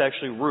there is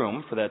actually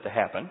room for that to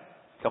happen.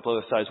 A couple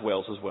other size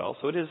whales as well.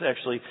 So it is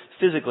actually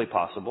physically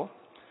possible.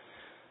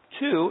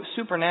 Two,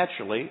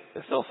 supernaturally,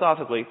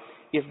 philosophically,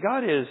 if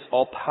God is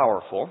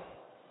all-powerful,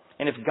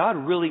 and if God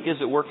really is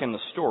at work in the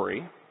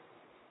story,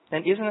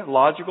 then isn't it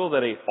logical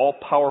that an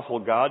all-powerful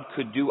God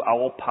could do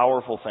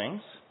all-powerful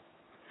things?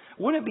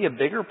 Wouldn't it be a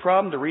bigger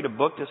problem to read a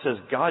book that says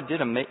God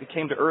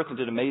came to earth and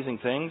did amazing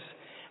things,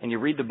 and you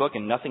read the book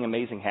and nothing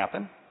amazing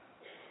happened?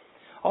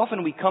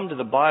 Often we come to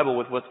the Bible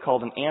with what's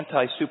called an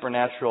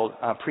anti-supernatural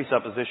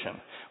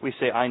presupposition. We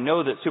say, I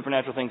know that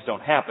supernatural things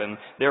don't happen,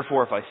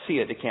 therefore if I see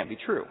it, it can't be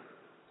true.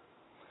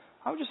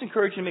 I would just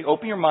encourage you to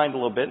open your mind a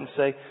little bit and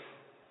say,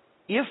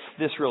 if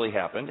this really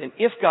happened, and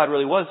if God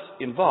really was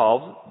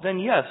involved, then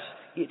yes,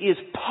 it is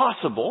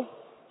possible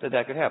that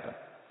that could happen.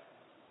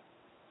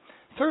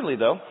 Thirdly,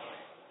 though,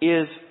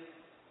 is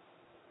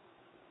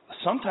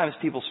sometimes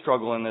people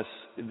struggle in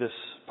this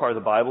part of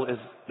the Bible is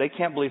they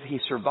can't believe he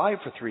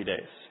survived for 3 days.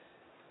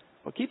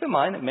 Well, keep in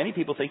mind that many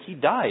people think he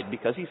died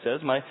because he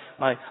says,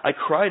 I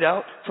cried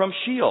out from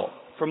Sheol,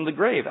 from the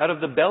grave, out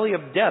of the belly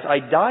of death. I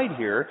died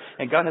here,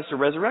 and God has to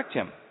resurrect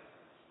him.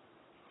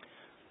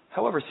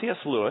 However, C.S.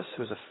 Lewis,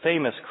 who's a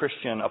famous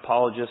Christian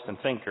apologist and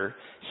thinker,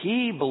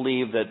 he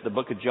believed that the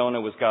book of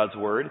Jonah was God's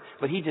word,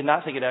 but he did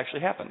not think it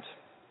actually happened.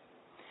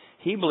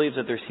 He believes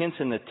that there's hints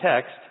in the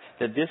text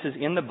that this is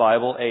in the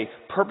Bible a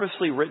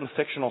purposely written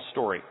fictional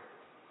story.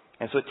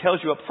 And so it tells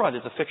you up front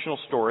it's a fictional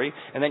story,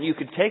 and then you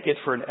could take it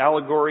for an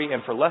allegory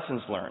and for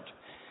lessons learned.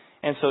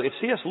 And so if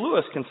C.S.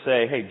 Lewis can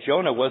say, hey,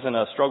 Jonah wasn't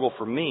a struggle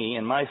for me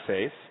in my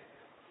faith,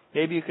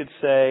 maybe you could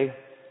say,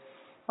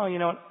 oh, you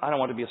know what? I don't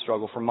want it to be a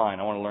struggle for mine.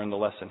 I want to learn the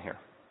lesson here.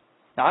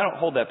 Now, I don't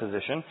hold that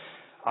position.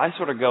 I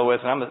sort of go with,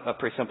 and I'm a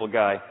pretty simple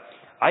guy,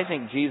 I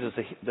think Jesus,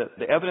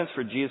 the evidence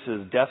for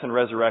Jesus' death and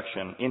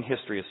resurrection in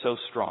history is so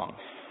strong.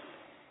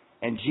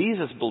 And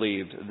Jesus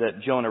believed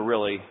that Jonah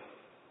really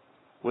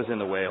was in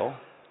the whale.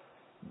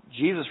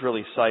 Jesus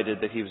really cited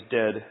that he was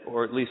dead,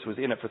 or at least was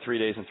in it for 3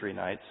 days and 3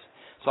 nights.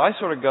 So I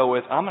sort of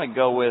I'm going to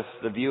go with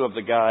the view of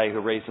the guy who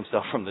raised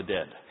himself from the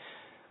dead.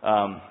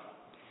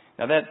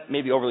 Now that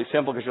may be overly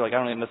simple because you're like, I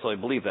don't even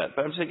necessarily believe that.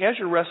 But I'm saying as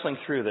you're wrestling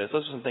through this,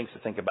 those are some things to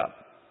think about.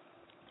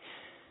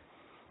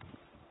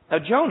 Now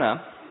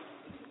Jonah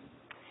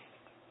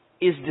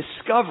is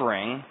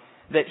discovering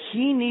that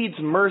he needs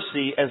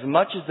mercy as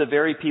much as the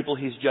very people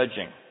he's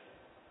judging.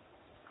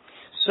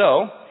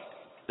 So,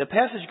 the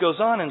passage goes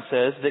on and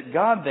says that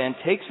God then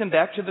takes him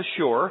back to the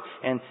shore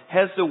and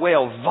has the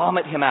whale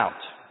vomit him out.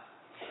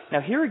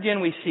 Now here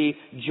again we see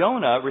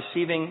Jonah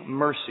receiving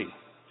mercy.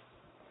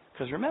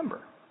 Because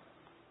remember,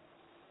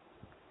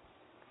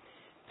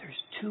 there's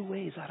two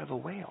ways out of a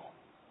whale.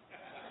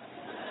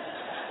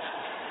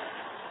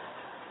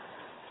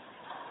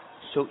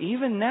 So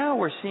even now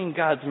we're seeing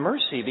God's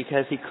mercy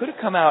because he could have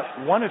come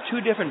out one of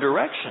two different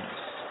directions.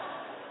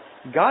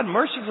 God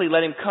mercifully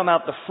let him come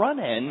out the front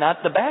end, not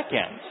the back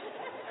end.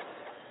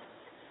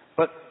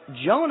 But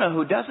Jonah,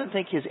 who doesn't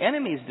think his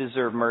enemies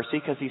deserve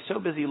mercy because he's so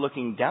busy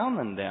looking down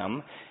on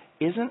them,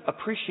 isn't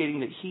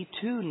appreciating that he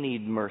too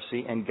needs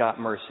mercy and got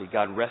mercy.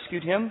 God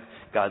rescued him,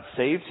 God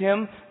saved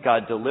him,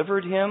 God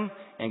delivered him,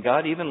 and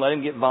God even let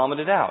him get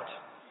vomited out.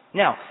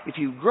 Now, if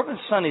you grew up in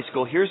Sunday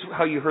school, here's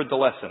how you heard the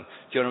lesson.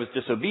 Jonah was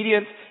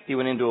disobedient, he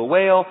went into a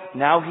whale,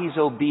 now he's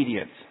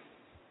obedient.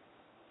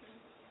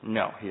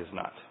 No, he is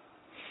not.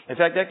 In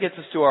fact, that gets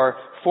us to our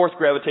fourth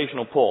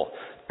gravitational pull,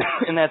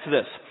 and that's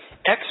this.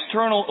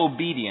 External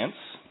obedience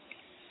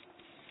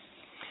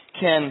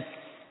can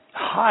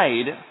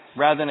hide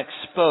rather than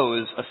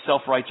expose a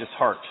self-righteous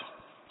heart.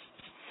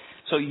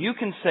 So you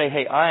can say,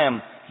 hey, I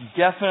am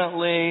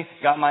definitely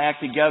got my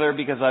act together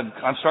because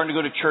I'm starting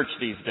to go to church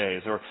these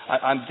days. Or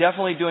I'm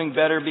definitely doing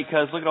better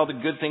because look at all the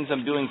good things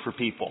I'm doing for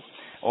people.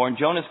 Or in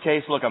Jonah's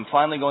case, look, I'm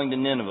finally going to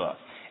Nineveh.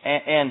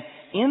 And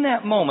in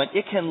that moment,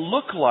 it can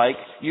look like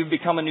you've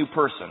become a new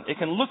person. It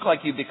can look like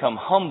you've become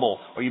humble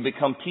or you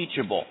become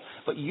teachable.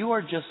 But you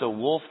are just a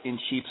wolf in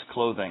sheep's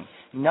clothing.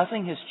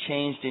 Nothing has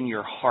changed in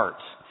your heart.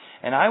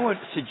 And I would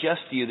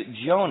suggest to you that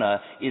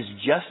Jonah is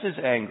just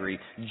as angry,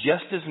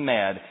 just as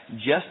mad,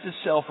 just as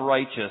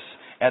self-righteous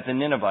at the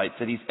Ninevites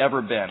that he's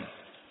ever been.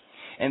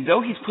 And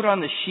though he's put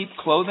on the sheep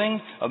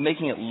clothing of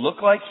making it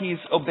look like he's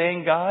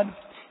obeying God,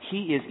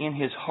 he is in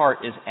his heart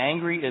as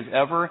angry as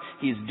ever.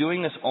 He's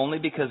doing this only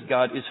because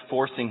God is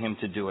forcing him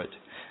to do it.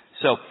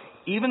 So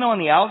even though on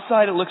the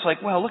outside it looks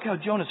like, well, look how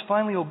Jonah's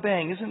finally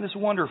obeying. Isn't this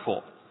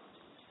wonderful?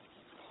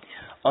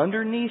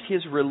 Underneath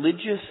his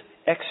religious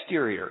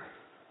exterior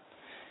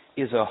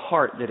is a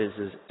heart that is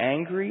as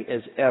angry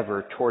as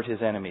ever toward his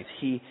enemies.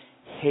 He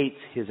hates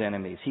his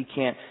enemies. He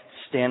can't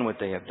stand what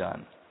they have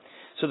done.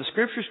 So the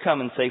scriptures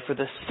come and say, for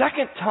the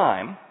second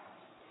time,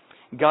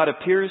 God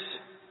appears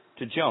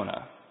to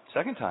Jonah,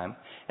 second time,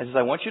 and says,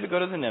 I want you to go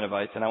to the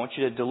Ninevites and I want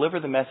you to deliver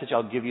the message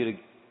I'll give you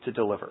to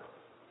deliver.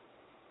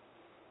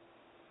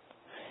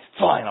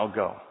 Fine, I'll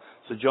go.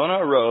 So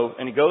Jonah arose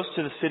and he goes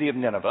to the city of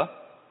Nineveh,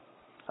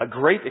 a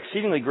great,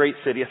 exceedingly great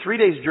city, a 3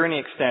 days journey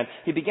extent.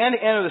 He began to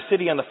enter the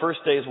city on the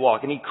first day's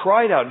walk, and he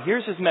cried out,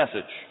 here's his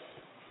message.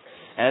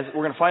 As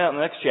we're going to find out in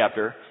the next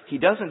chapter, he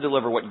doesn't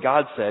deliver what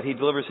God said, he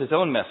delivers his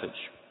own message.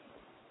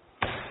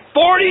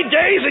 40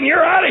 days and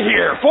you're out of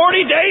here.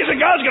 40 days and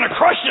God's going to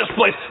crush this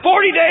place.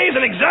 40 days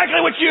and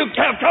exactly what you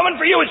have coming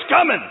for you is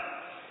coming.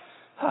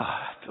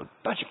 I feel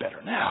much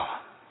better now.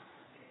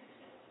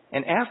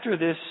 And after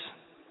this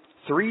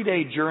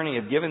 3-day journey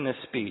of giving this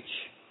speech,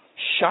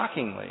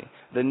 shockingly,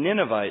 the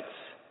Ninevites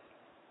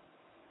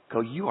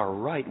go, you are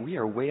right, we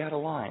are way out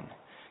of line.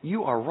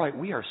 You are right,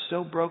 we are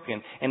so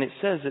broken. And it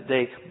says that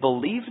they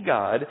believed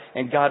God,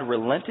 and God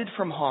relented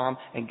from harm,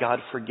 and God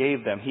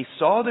forgave them. He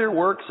saw their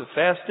works of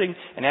fasting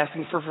and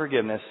asking for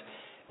forgiveness,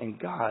 and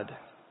God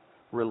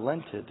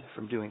relented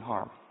from doing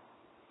harm.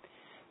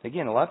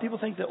 Again, a lot of people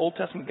think the Old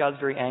Testament God's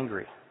very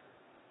angry.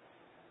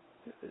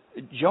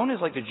 Jonah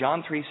is like the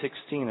John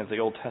 3:16 of the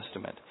Old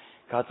Testament.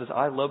 God says,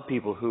 I love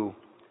people who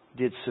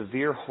did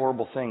severe,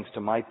 horrible things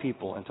to my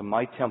people and to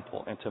my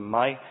temple and to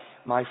my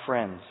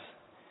friends.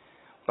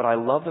 But I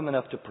love them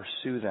enough to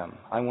pursue them.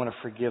 I want to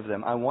forgive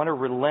them. I want to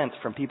relent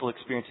from people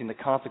experiencing the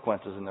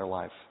consequences in their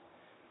life.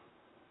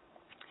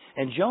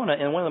 And Jonah,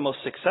 in one of the most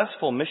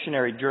successful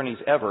missionary journeys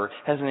ever,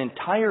 has an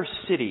entire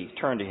city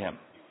turn to him.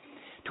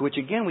 To which,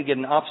 again, we get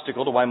an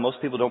obstacle to why most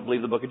people don't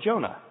believe the book of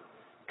Jonah.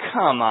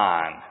 Come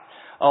on.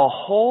 A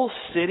whole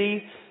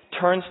city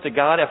turns to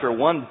God after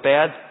one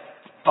bad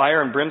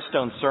fire and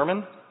brimstone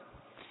sermon?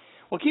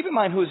 Well, keep in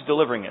mind who's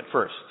delivering it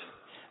first.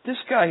 This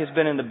guy has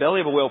been in the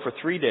belly of a whale for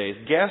 3 days,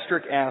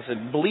 gastric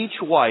acid, bleach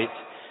white.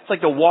 It's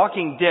like the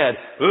Walking Dead.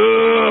 40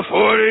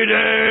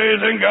 days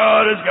and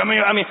God is coming.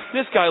 I mean,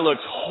 this guy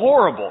looks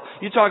horrible.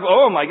 You talk,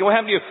 oh my God, what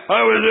happened to you?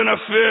 I was in a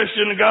fish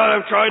and God,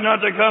 I've tried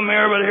not to come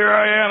here, but here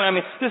I am. I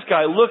mean, this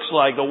guy looks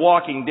like the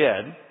Walking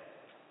Dead.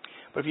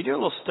 But if you do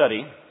a little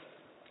study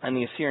on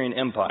the Assyrian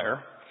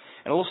Empire,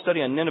 and a little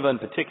study on Nineveh in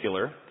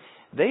particular,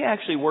 they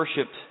actually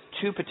worshipped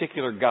two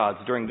particular gods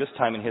during this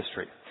time in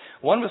history.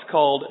 One was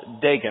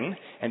called Dagon,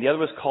 and the other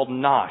was called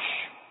Nosh.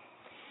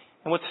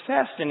 And what's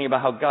fascinating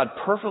about how God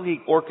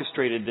perfectly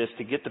orchestrated this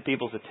to get the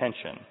people's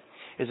attention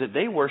is that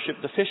they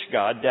worshipped the fish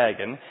god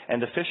Dagon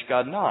and the fish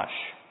god Nosh.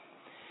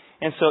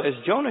 And so as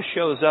Jonah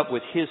shows up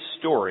with his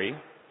story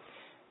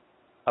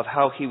of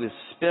how he was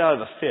spit out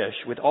of a fish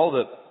with all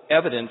the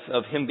evidence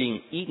of him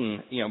being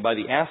eaten, by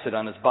the acid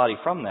on his body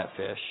from that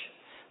fish,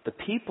 the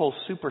people's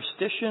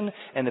superstition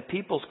and the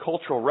people's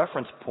cultural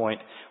reference point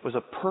was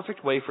a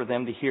perfect way for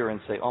them to hear and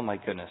say, oh my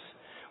goodness,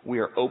 we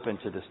are open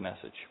to this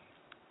message.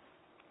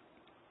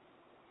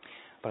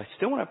 But I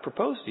still want to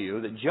propose to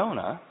you that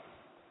Jonah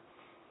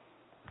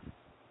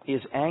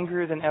is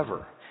angrier than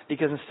ever.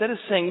 Because instead of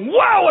saying,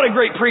 wow, what a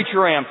great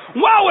preacher I am,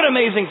 wow, what an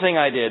amazing thing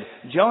I did,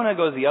 Jonah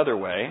goes the other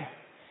way.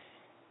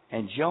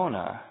 And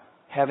Jonah,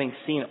 having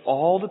seen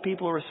all the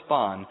people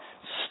respond,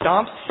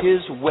 stomps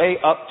his way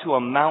up to a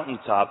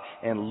mountaintop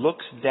and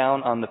looks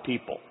down on the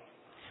people.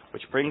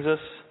 Which brings us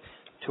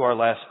to our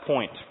last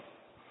point.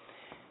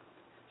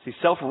 See,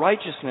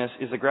 self-righteousness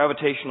is a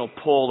gravitational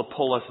pull to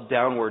pull us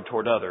downward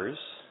toward others.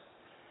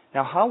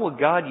 Now, how will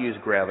God use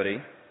gravity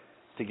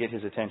to get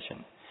his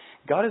attention?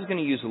 God is going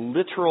to use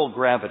literal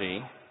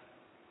gravity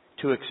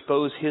to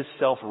expose his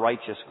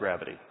self-righteous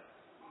gravity.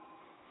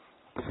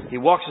 He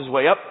walks his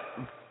way up.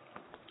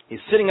 He's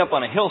sitting up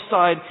on a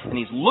hillside, and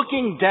he's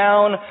looking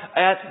down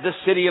at the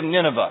city of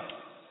Nineveh.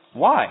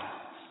 Why?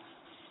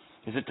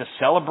 Is it to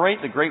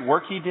celebrate the great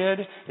work he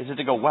did? Is it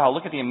to go, wow,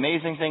 look at the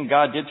amazing thing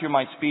God did through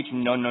my speech?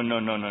 No.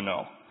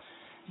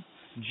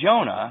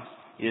 Jonah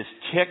is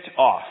ticked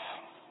off.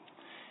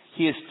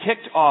 He is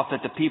ticked off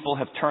that the people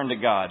have turned to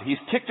God. He's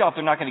ticked off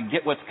they're not going to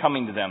get what's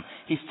coming to them.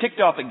 He's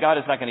ticked off that God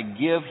is not going to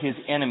give his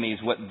enemies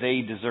what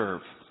they deserve.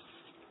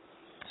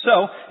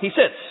 So, he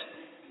sits.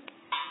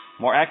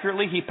 More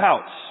accurately, he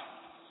pouts.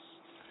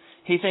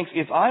 He thinks,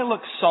 if I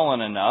look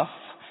sullen enough,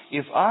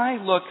 if I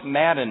look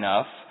mad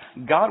enough,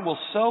 God will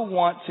so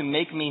want to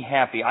make me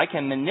happy. I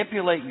can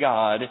manipulate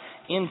God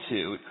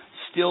into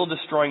still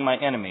destroying my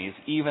enemies,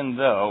 even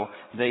though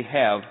they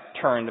have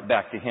turned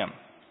back to him.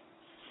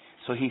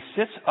 So he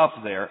sits up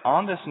there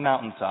on this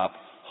mountaintop,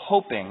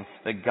 hoping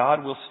that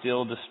God will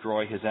still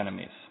destroy his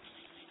enemies.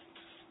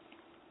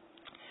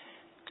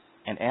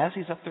 And as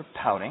he's up there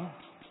pouting,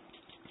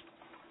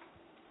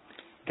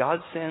 God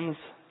sends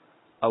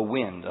a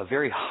wind, a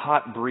very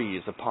hot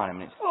breeze upon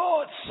him. And it's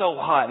so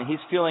hot. And he's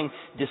feeling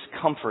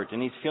discomfort,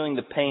 and he's feeling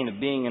the pain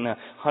of being in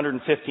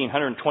 115,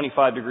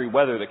 125 degree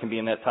weather that can be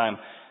in that time,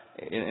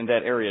 in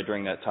that area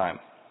during that time.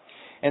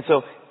 And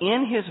so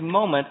in his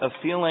moment of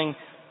feeling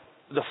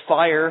the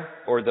fire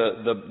or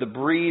the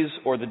breeze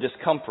or the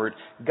discomfort,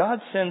 God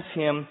sends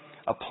him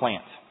a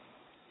plant.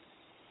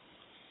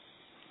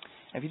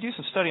 If you do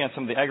some study on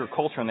some of the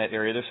agriculture in that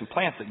area, there's some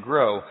plants that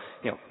grow,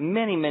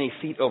 many, many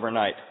feet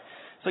overnight.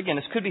 So again,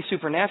 this could be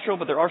supernatural,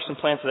 but there are some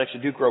plants that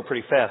actually do grow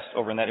pretty fast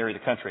over in that area of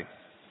the country.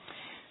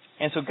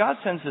 And so God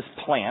sends this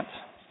plant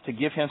to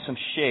give him some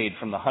shade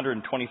from the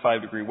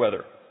 125 degree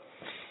weather.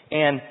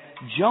 And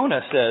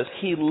Jonah says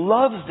he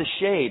loves the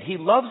shade. He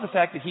loves the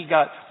fact that he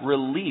got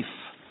relief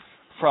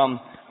from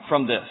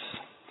this.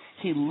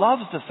 He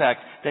loves the fact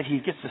that he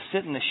gets to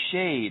sit in the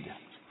shade.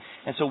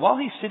 And so while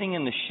he's sitting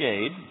in the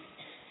shade,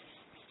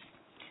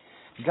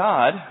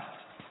 God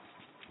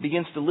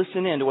begins to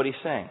listen in to what he's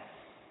saying.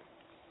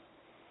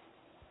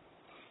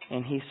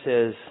 And he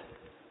says,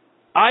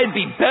 I'd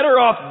be better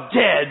off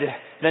dead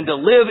than to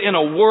live in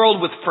a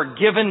world with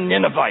forgiven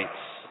Ninevites.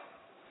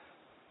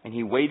 And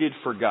he waited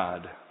for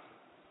God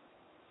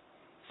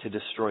to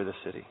destroy the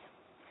city.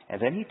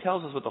 And then he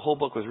tells us what the whole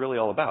book was really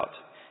all about.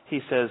 He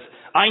says,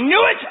 I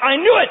knew it!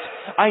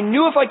 I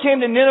knew if I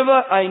came to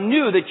Nineveh, I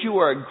knew that you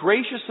are a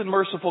gracious and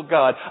merciful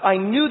God. I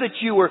knew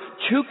that you were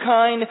too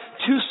kind,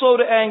 too slow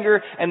to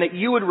anger, and that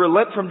you would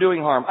relent from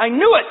doing harm. I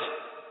knew it!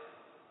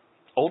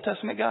 Old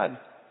Testament God.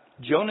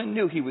 Jonah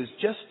knew he was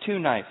just too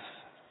nice.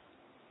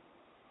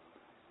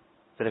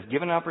 That if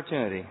given an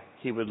opportunity,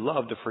 he would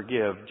love to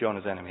forgive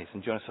Jonah's enemies.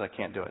 And Jonah said, I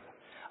can't do it.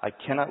 I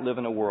cannot live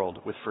in a world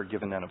with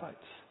forgiven Ninevites.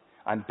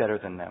 I'm better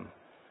than them.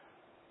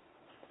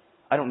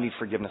 I don't need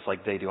forgiveness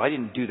like they do. I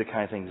didn't do the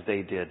kind of things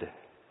they did.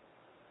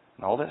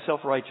 And all that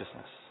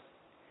self-righteousness.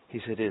 He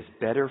said, it is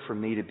better for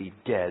me to be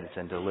dead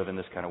than to live in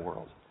this kind of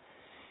world.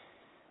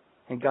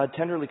 And God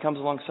tenderly comes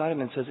alongside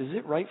him and says, is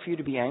it right for you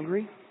to be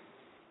angry?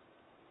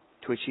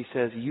 To which he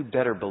says, you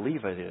better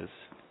believe it is.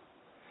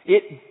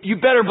 You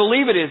better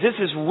believe it is. This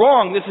is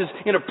wrong. This is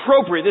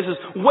inappropriate. This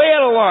is way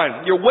out of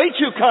line. You're way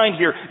too kind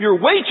here. You're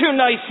way too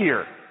nice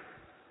here.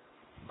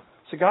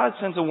 So God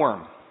sends a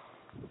worm.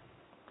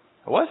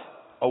 A what?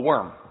 A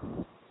worm.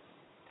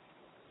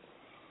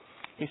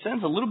 He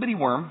sends a little bitty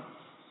worm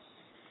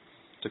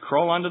to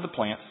crawl onto the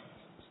plant.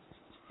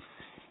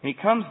 And he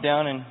comes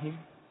down and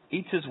he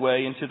eats his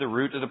way into the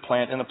root of the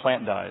plant, and the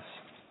plant dies.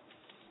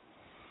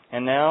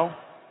 And now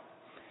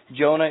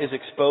Jonah is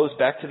exposed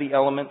back to the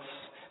elements,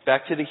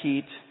 back to the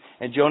heat,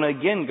 and Jonah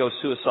again goes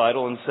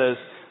suicidal and says,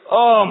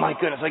 oh my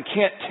goodness, I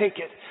can't take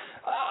it.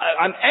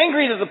 I'm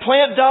angry that the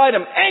plant died.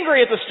 I'm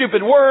angry at the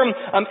stupid worm.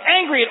 I'm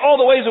angry at all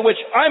the ways in which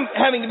I'm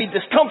having to be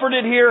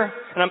discomforted here.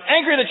 And I'm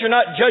angry that you're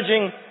not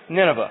judging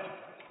Nineveh.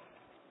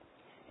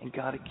 And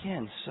God,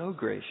 again, so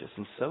gracious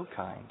and so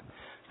kind,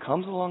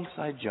 comes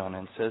alongside Jonah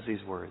and says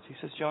these words. He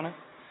says, Jonah,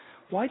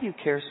 why do you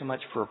care so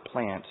much for a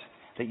plant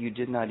that you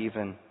did not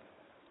even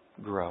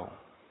grow?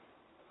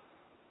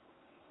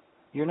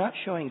 You're not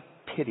showing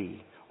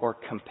pity or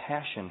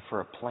compassion for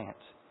a plant.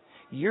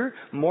 You're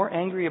more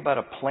angry about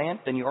a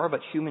plant than you are about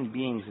human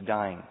beings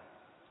dying.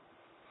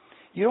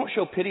 You don't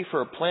show pity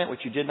for a plant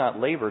which you did not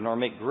labor nor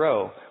make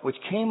grow, which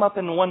came up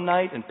in one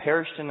night and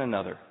perished in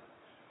another.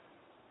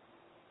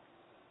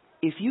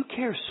 If you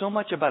care so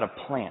much about a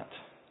plant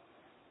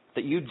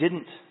that you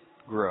didn't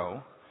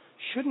grow,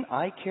 shouldn't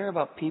I care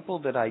about people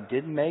that I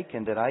did make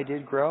and that I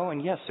did grow?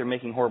 And yes, they're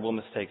making horrible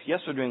mistakes. Yes,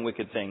 they're doing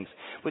wicked things.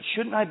 But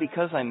shouldn't I,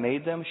 because I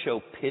made them,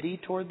 show pity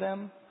toward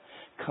them?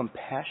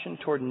 Compassion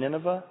toward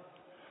Nineveh,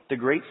 the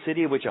great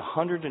city of which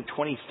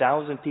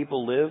 120,000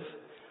 people live?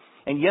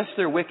 And yes,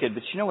 they're wicked,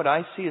 but you know what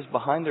I see is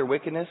behind their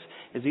wickedness?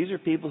 Is these are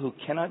people who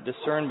cannot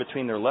discern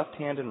between their left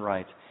hand and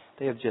right.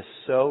 They have just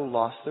so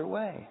lost their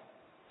way.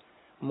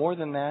 More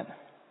than that,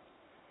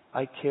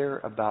 I care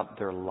about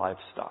their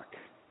livestock.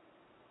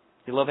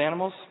 You love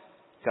animals?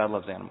 God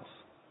loves animals.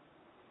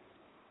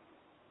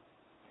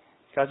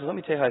 God says, let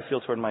me tell you how I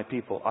feel toward my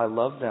people. I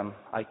love them.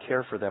 I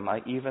care for them.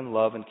 I even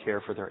love and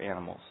care for their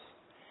animals.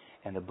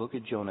 And the book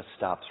of Jonah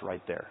stops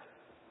right there.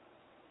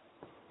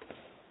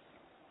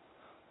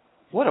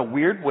 What a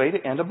weird way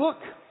to end a book.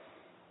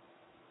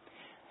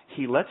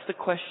 He lets the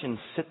question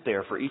sit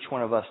there for each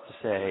one of us to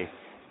say,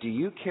 do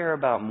you care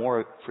about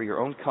more for your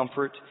own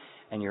comfort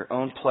and your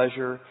own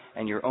pleasure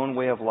and your own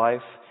way of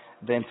life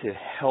than to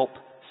help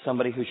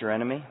somebody who's your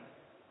enemy?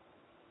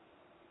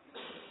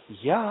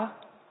 Yeah,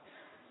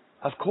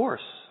 of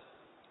course.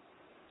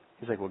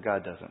 He's like, well,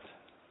 God doesn't.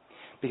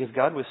 Because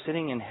God was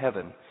sitting in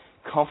heaven,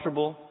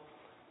 comfortable,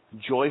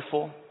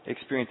 joyful,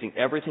 experiencing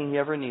everything he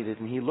ever needed,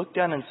 and he looked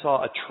down and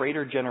saw a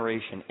traitor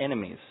generation,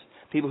 enemies,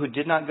 people who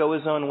did not go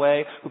his own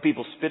way, who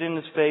people spit in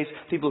his face,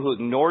 people who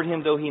ignored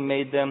him though he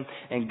made them.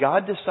 And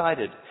God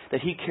decided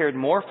that he cared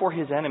more for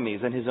his enemies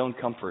than his own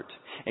comfort.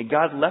 And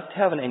God left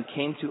heaven and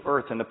came to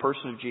earth in the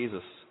person of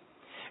Jesus.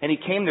 And he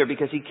came there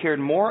because he cared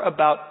more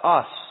about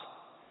us,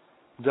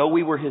 though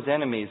we were his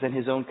enemies, than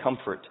his own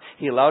comfort.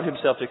 He allowed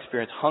himself to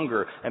experience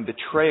hunger and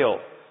betrayal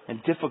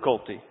and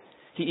difficulty.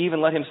 He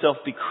even let himself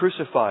be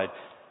crucified,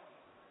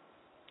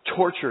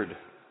 tortured,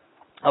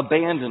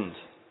 abandoned,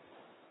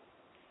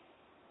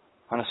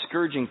 on a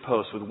scourging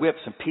post with whips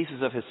and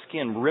pieces of his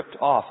skin ripped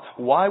off.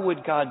 Why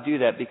would God do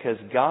that? Because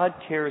God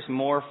cares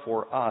more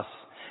for us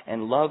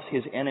and loves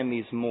his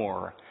enemies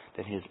more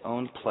than his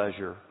own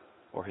pleasure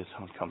or his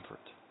own comfort.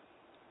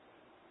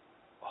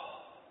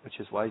 Which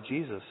is why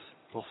Jesus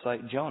will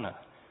cite Jonah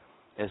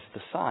as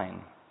the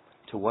sign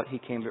to what he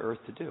came to earth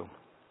to do.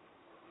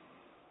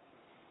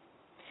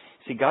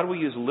 See, God will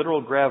use literal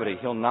gravity.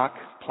 He'll knock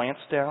plants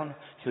down.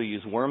 He'll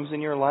use worms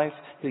in your life.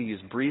 He'll use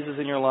breezes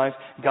in your life.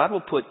 God will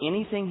put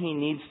anything he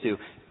needs to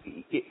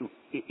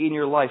in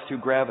your life through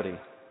gravity.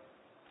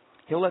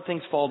 He'll let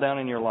things fall down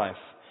in your life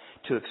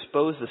to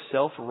expose the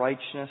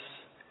self-righteousness,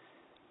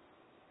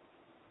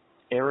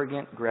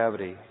 arrogant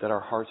gravity that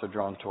our hearts are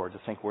drawn toward, to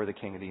think we're the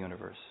king of the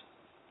universe.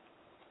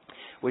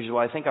 Which is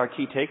why I think our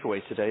key takeaway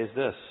today is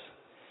this.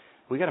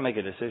 We got to make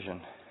a decision.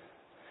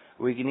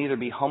 We can either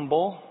be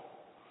humble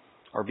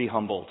or be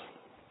humbled.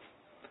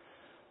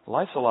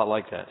 Life's a lot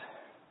like that.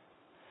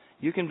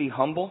 You can be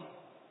humble,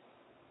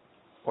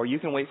 or you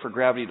can wait for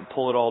gravity to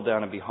pull it all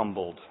down and be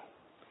humbled.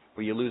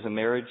 Where you lose a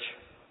marriage,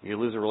 you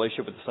lose a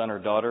relationship with a son or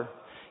daughter.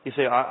 You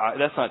say,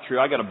 that's not true.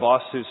 I got a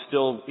boss who's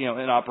still,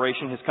 in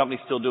operation. His company's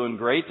still doing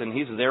great, and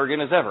he's as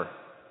arrogant as ever.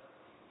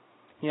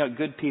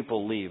 Good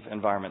people leave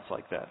environments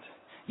like that.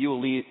 You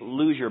will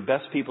lose your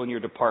best people in your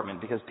department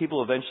because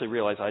people eventually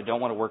realize, I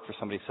don't want to work for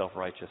somebody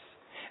self-righteous.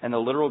 And the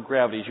literal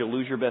gravity is you'll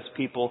lose your best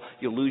people,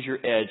 you'll lose your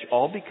edge,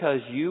 all because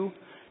you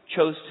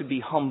chose to be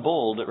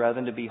humbled rather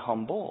than to be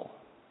humble.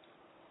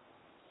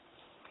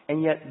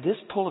 And yet this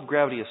pull of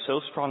gravity is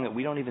so strong that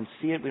we don't even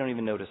see it, we don't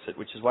even notice it,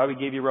 which is why we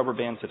gave you a rubber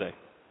band today.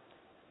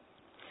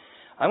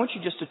 I want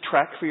you just to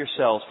track for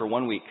yourselves for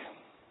 1 week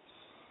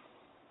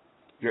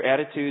your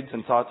attitudes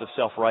and thoughts of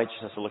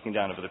self-righteousness or looking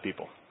down at other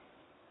people.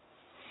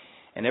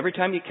 And every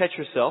time you catch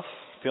yourself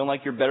feeling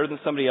like you're better than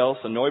somebody else,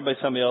 annoyed by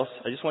somebody else,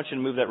 I just want you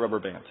to move that rubber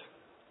band.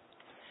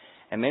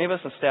 And many of us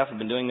on staff have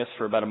been doing this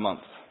for about a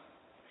month.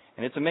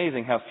 And it's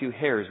amazing how few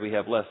hairs we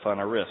have left on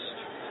our wrist.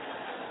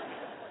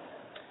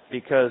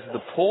 Because the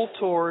pull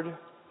toward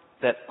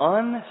that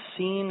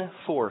unseen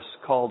force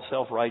called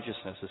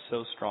self-righteousness is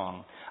so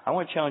strong. I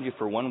want to challenge you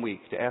for 1 week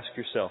to ask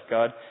yourself,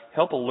 God,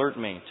 help alert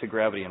me to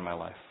gravity in my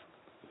life.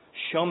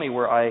 Show me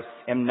where I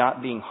am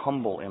not being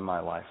humble in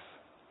my life.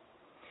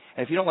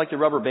 And if you don't like the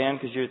rubber band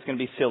because it's going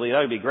to be silly, that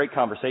would be a great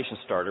conversation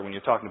starter when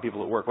you're talking to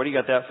people at work. What do you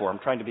got that for? I'm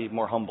trying to be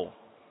more humble.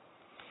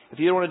 If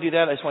you don't want to do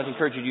that, I just want to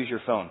encourage you to use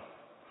your phone.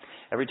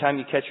 Every time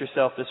you catch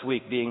yourself this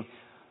week being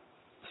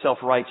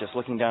self-righteous,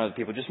 looking down at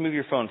people, just move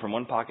your phone from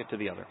one pocket to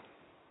the other.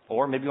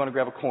 Or maybe you want to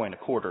grab a coin, a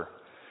quarter,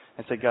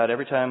 and say, God,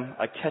 every time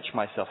I catch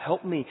myself,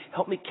 help me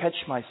catch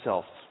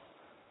myself.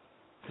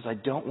 Because I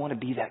don't want to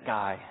be that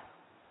guy.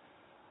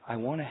 I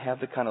want to have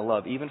the kind of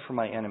love, even for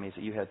my enemies,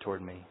 that you had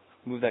toward me.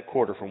 Move that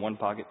quarter from one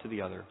pocket to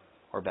the other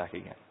or back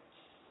again.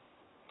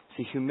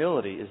 See,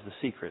 humility is the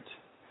secret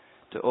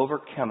to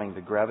overcoming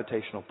the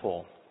gravitational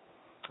pull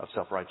of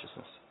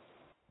self-righteousness.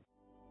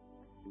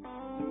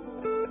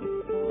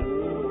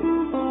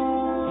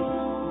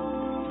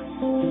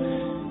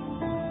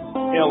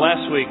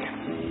 Last week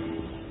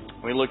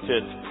We looked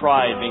at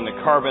pride being the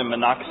carbon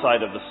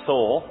monoxide of the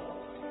soul,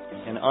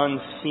 an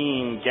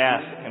unseen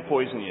gas that can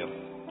poison you.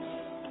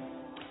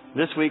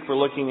 This week we're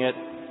looking at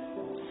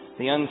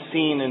the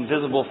unseen,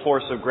 invisible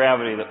force of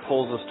gravity that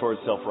pulls us towards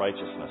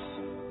self-righteousness.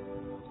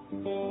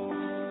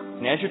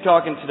 And as you're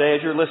talking today,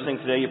 as you're listening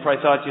today, you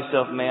probably thought to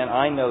yourself, man,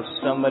 I know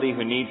somebody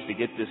who needs to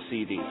get this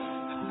CD.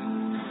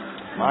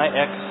 My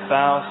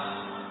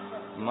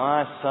ex-spouse,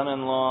 my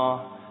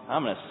son-in-law,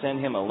 I'm going to send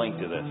him a link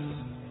to this.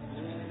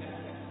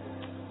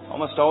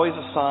 Almost always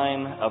a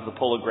sign of the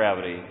pull of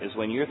gravity is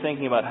when you're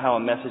thinking about how a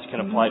message can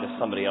apply to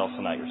somebody else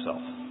and not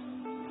yourself.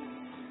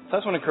 So I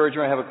just want to encourage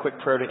you, I have a quick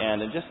prayer to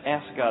end, and just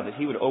ask God that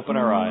He would open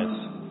our eyes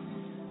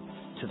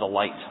to the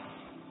light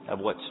of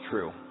what's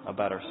true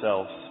about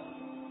ourselves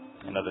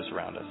and others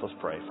around us. Let's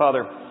pray.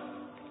 Father,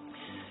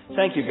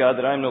 thank you, God,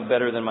 that I'm no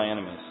better than my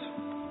enemies.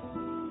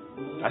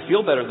 I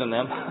feel better than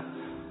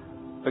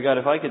them. But God,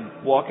 if I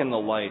could walk in the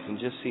light and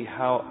just see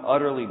how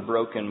utterly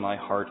broken my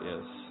heart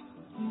is,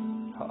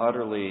 how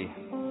utterly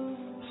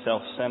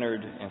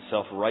self-centered and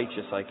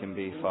self-righteous I can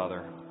be,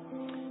 Father,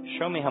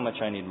 show me how much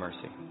I need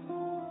mercy.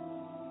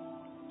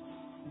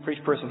 For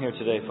each person here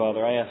today,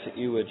 Father, I ask that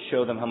you would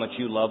show them how much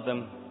you love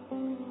them,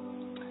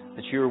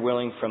 that you are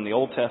willing from the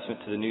Old Testament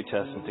to the New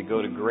Testament to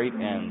go to great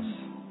ends,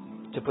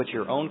 to put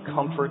your own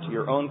comfort,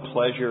 your own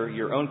pleasure,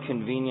 your own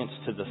convenience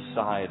to the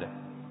side,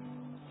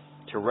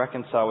 to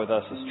reconcile with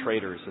us as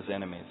traitors, as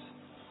enemies,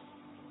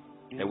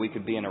 that we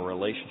could be in a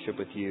relationship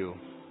with you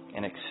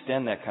and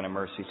extend that kind of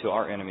mercy to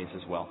our enemies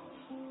as well.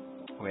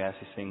 We ask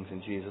these things in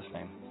Jesus'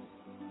 name.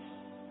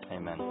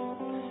 Amen.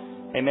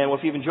 Amen.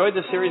 Well, if you've enjoyed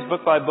this series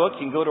book by book,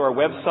 you can go to our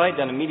website,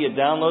 down to Media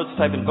Downloads,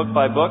 type in book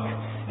by book,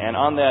 and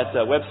on that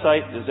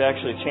website there's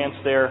actually a chance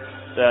there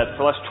that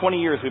for the last 20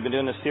 years we've been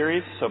doing this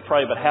series, so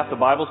probably about half the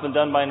Bible's been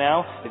done by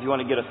now. If you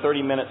want to get a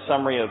 30-minute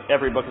summary of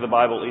every book of the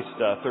Bible, at least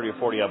 30 or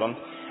 40 of them.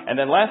 And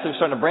then lastly, we're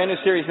starting a brand new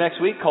series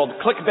next week called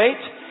Clickbait,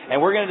 and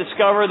we're going to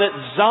discover that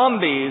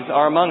zombies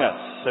are among us.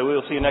 So we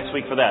will see you next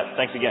week for that.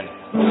 Thanks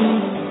again.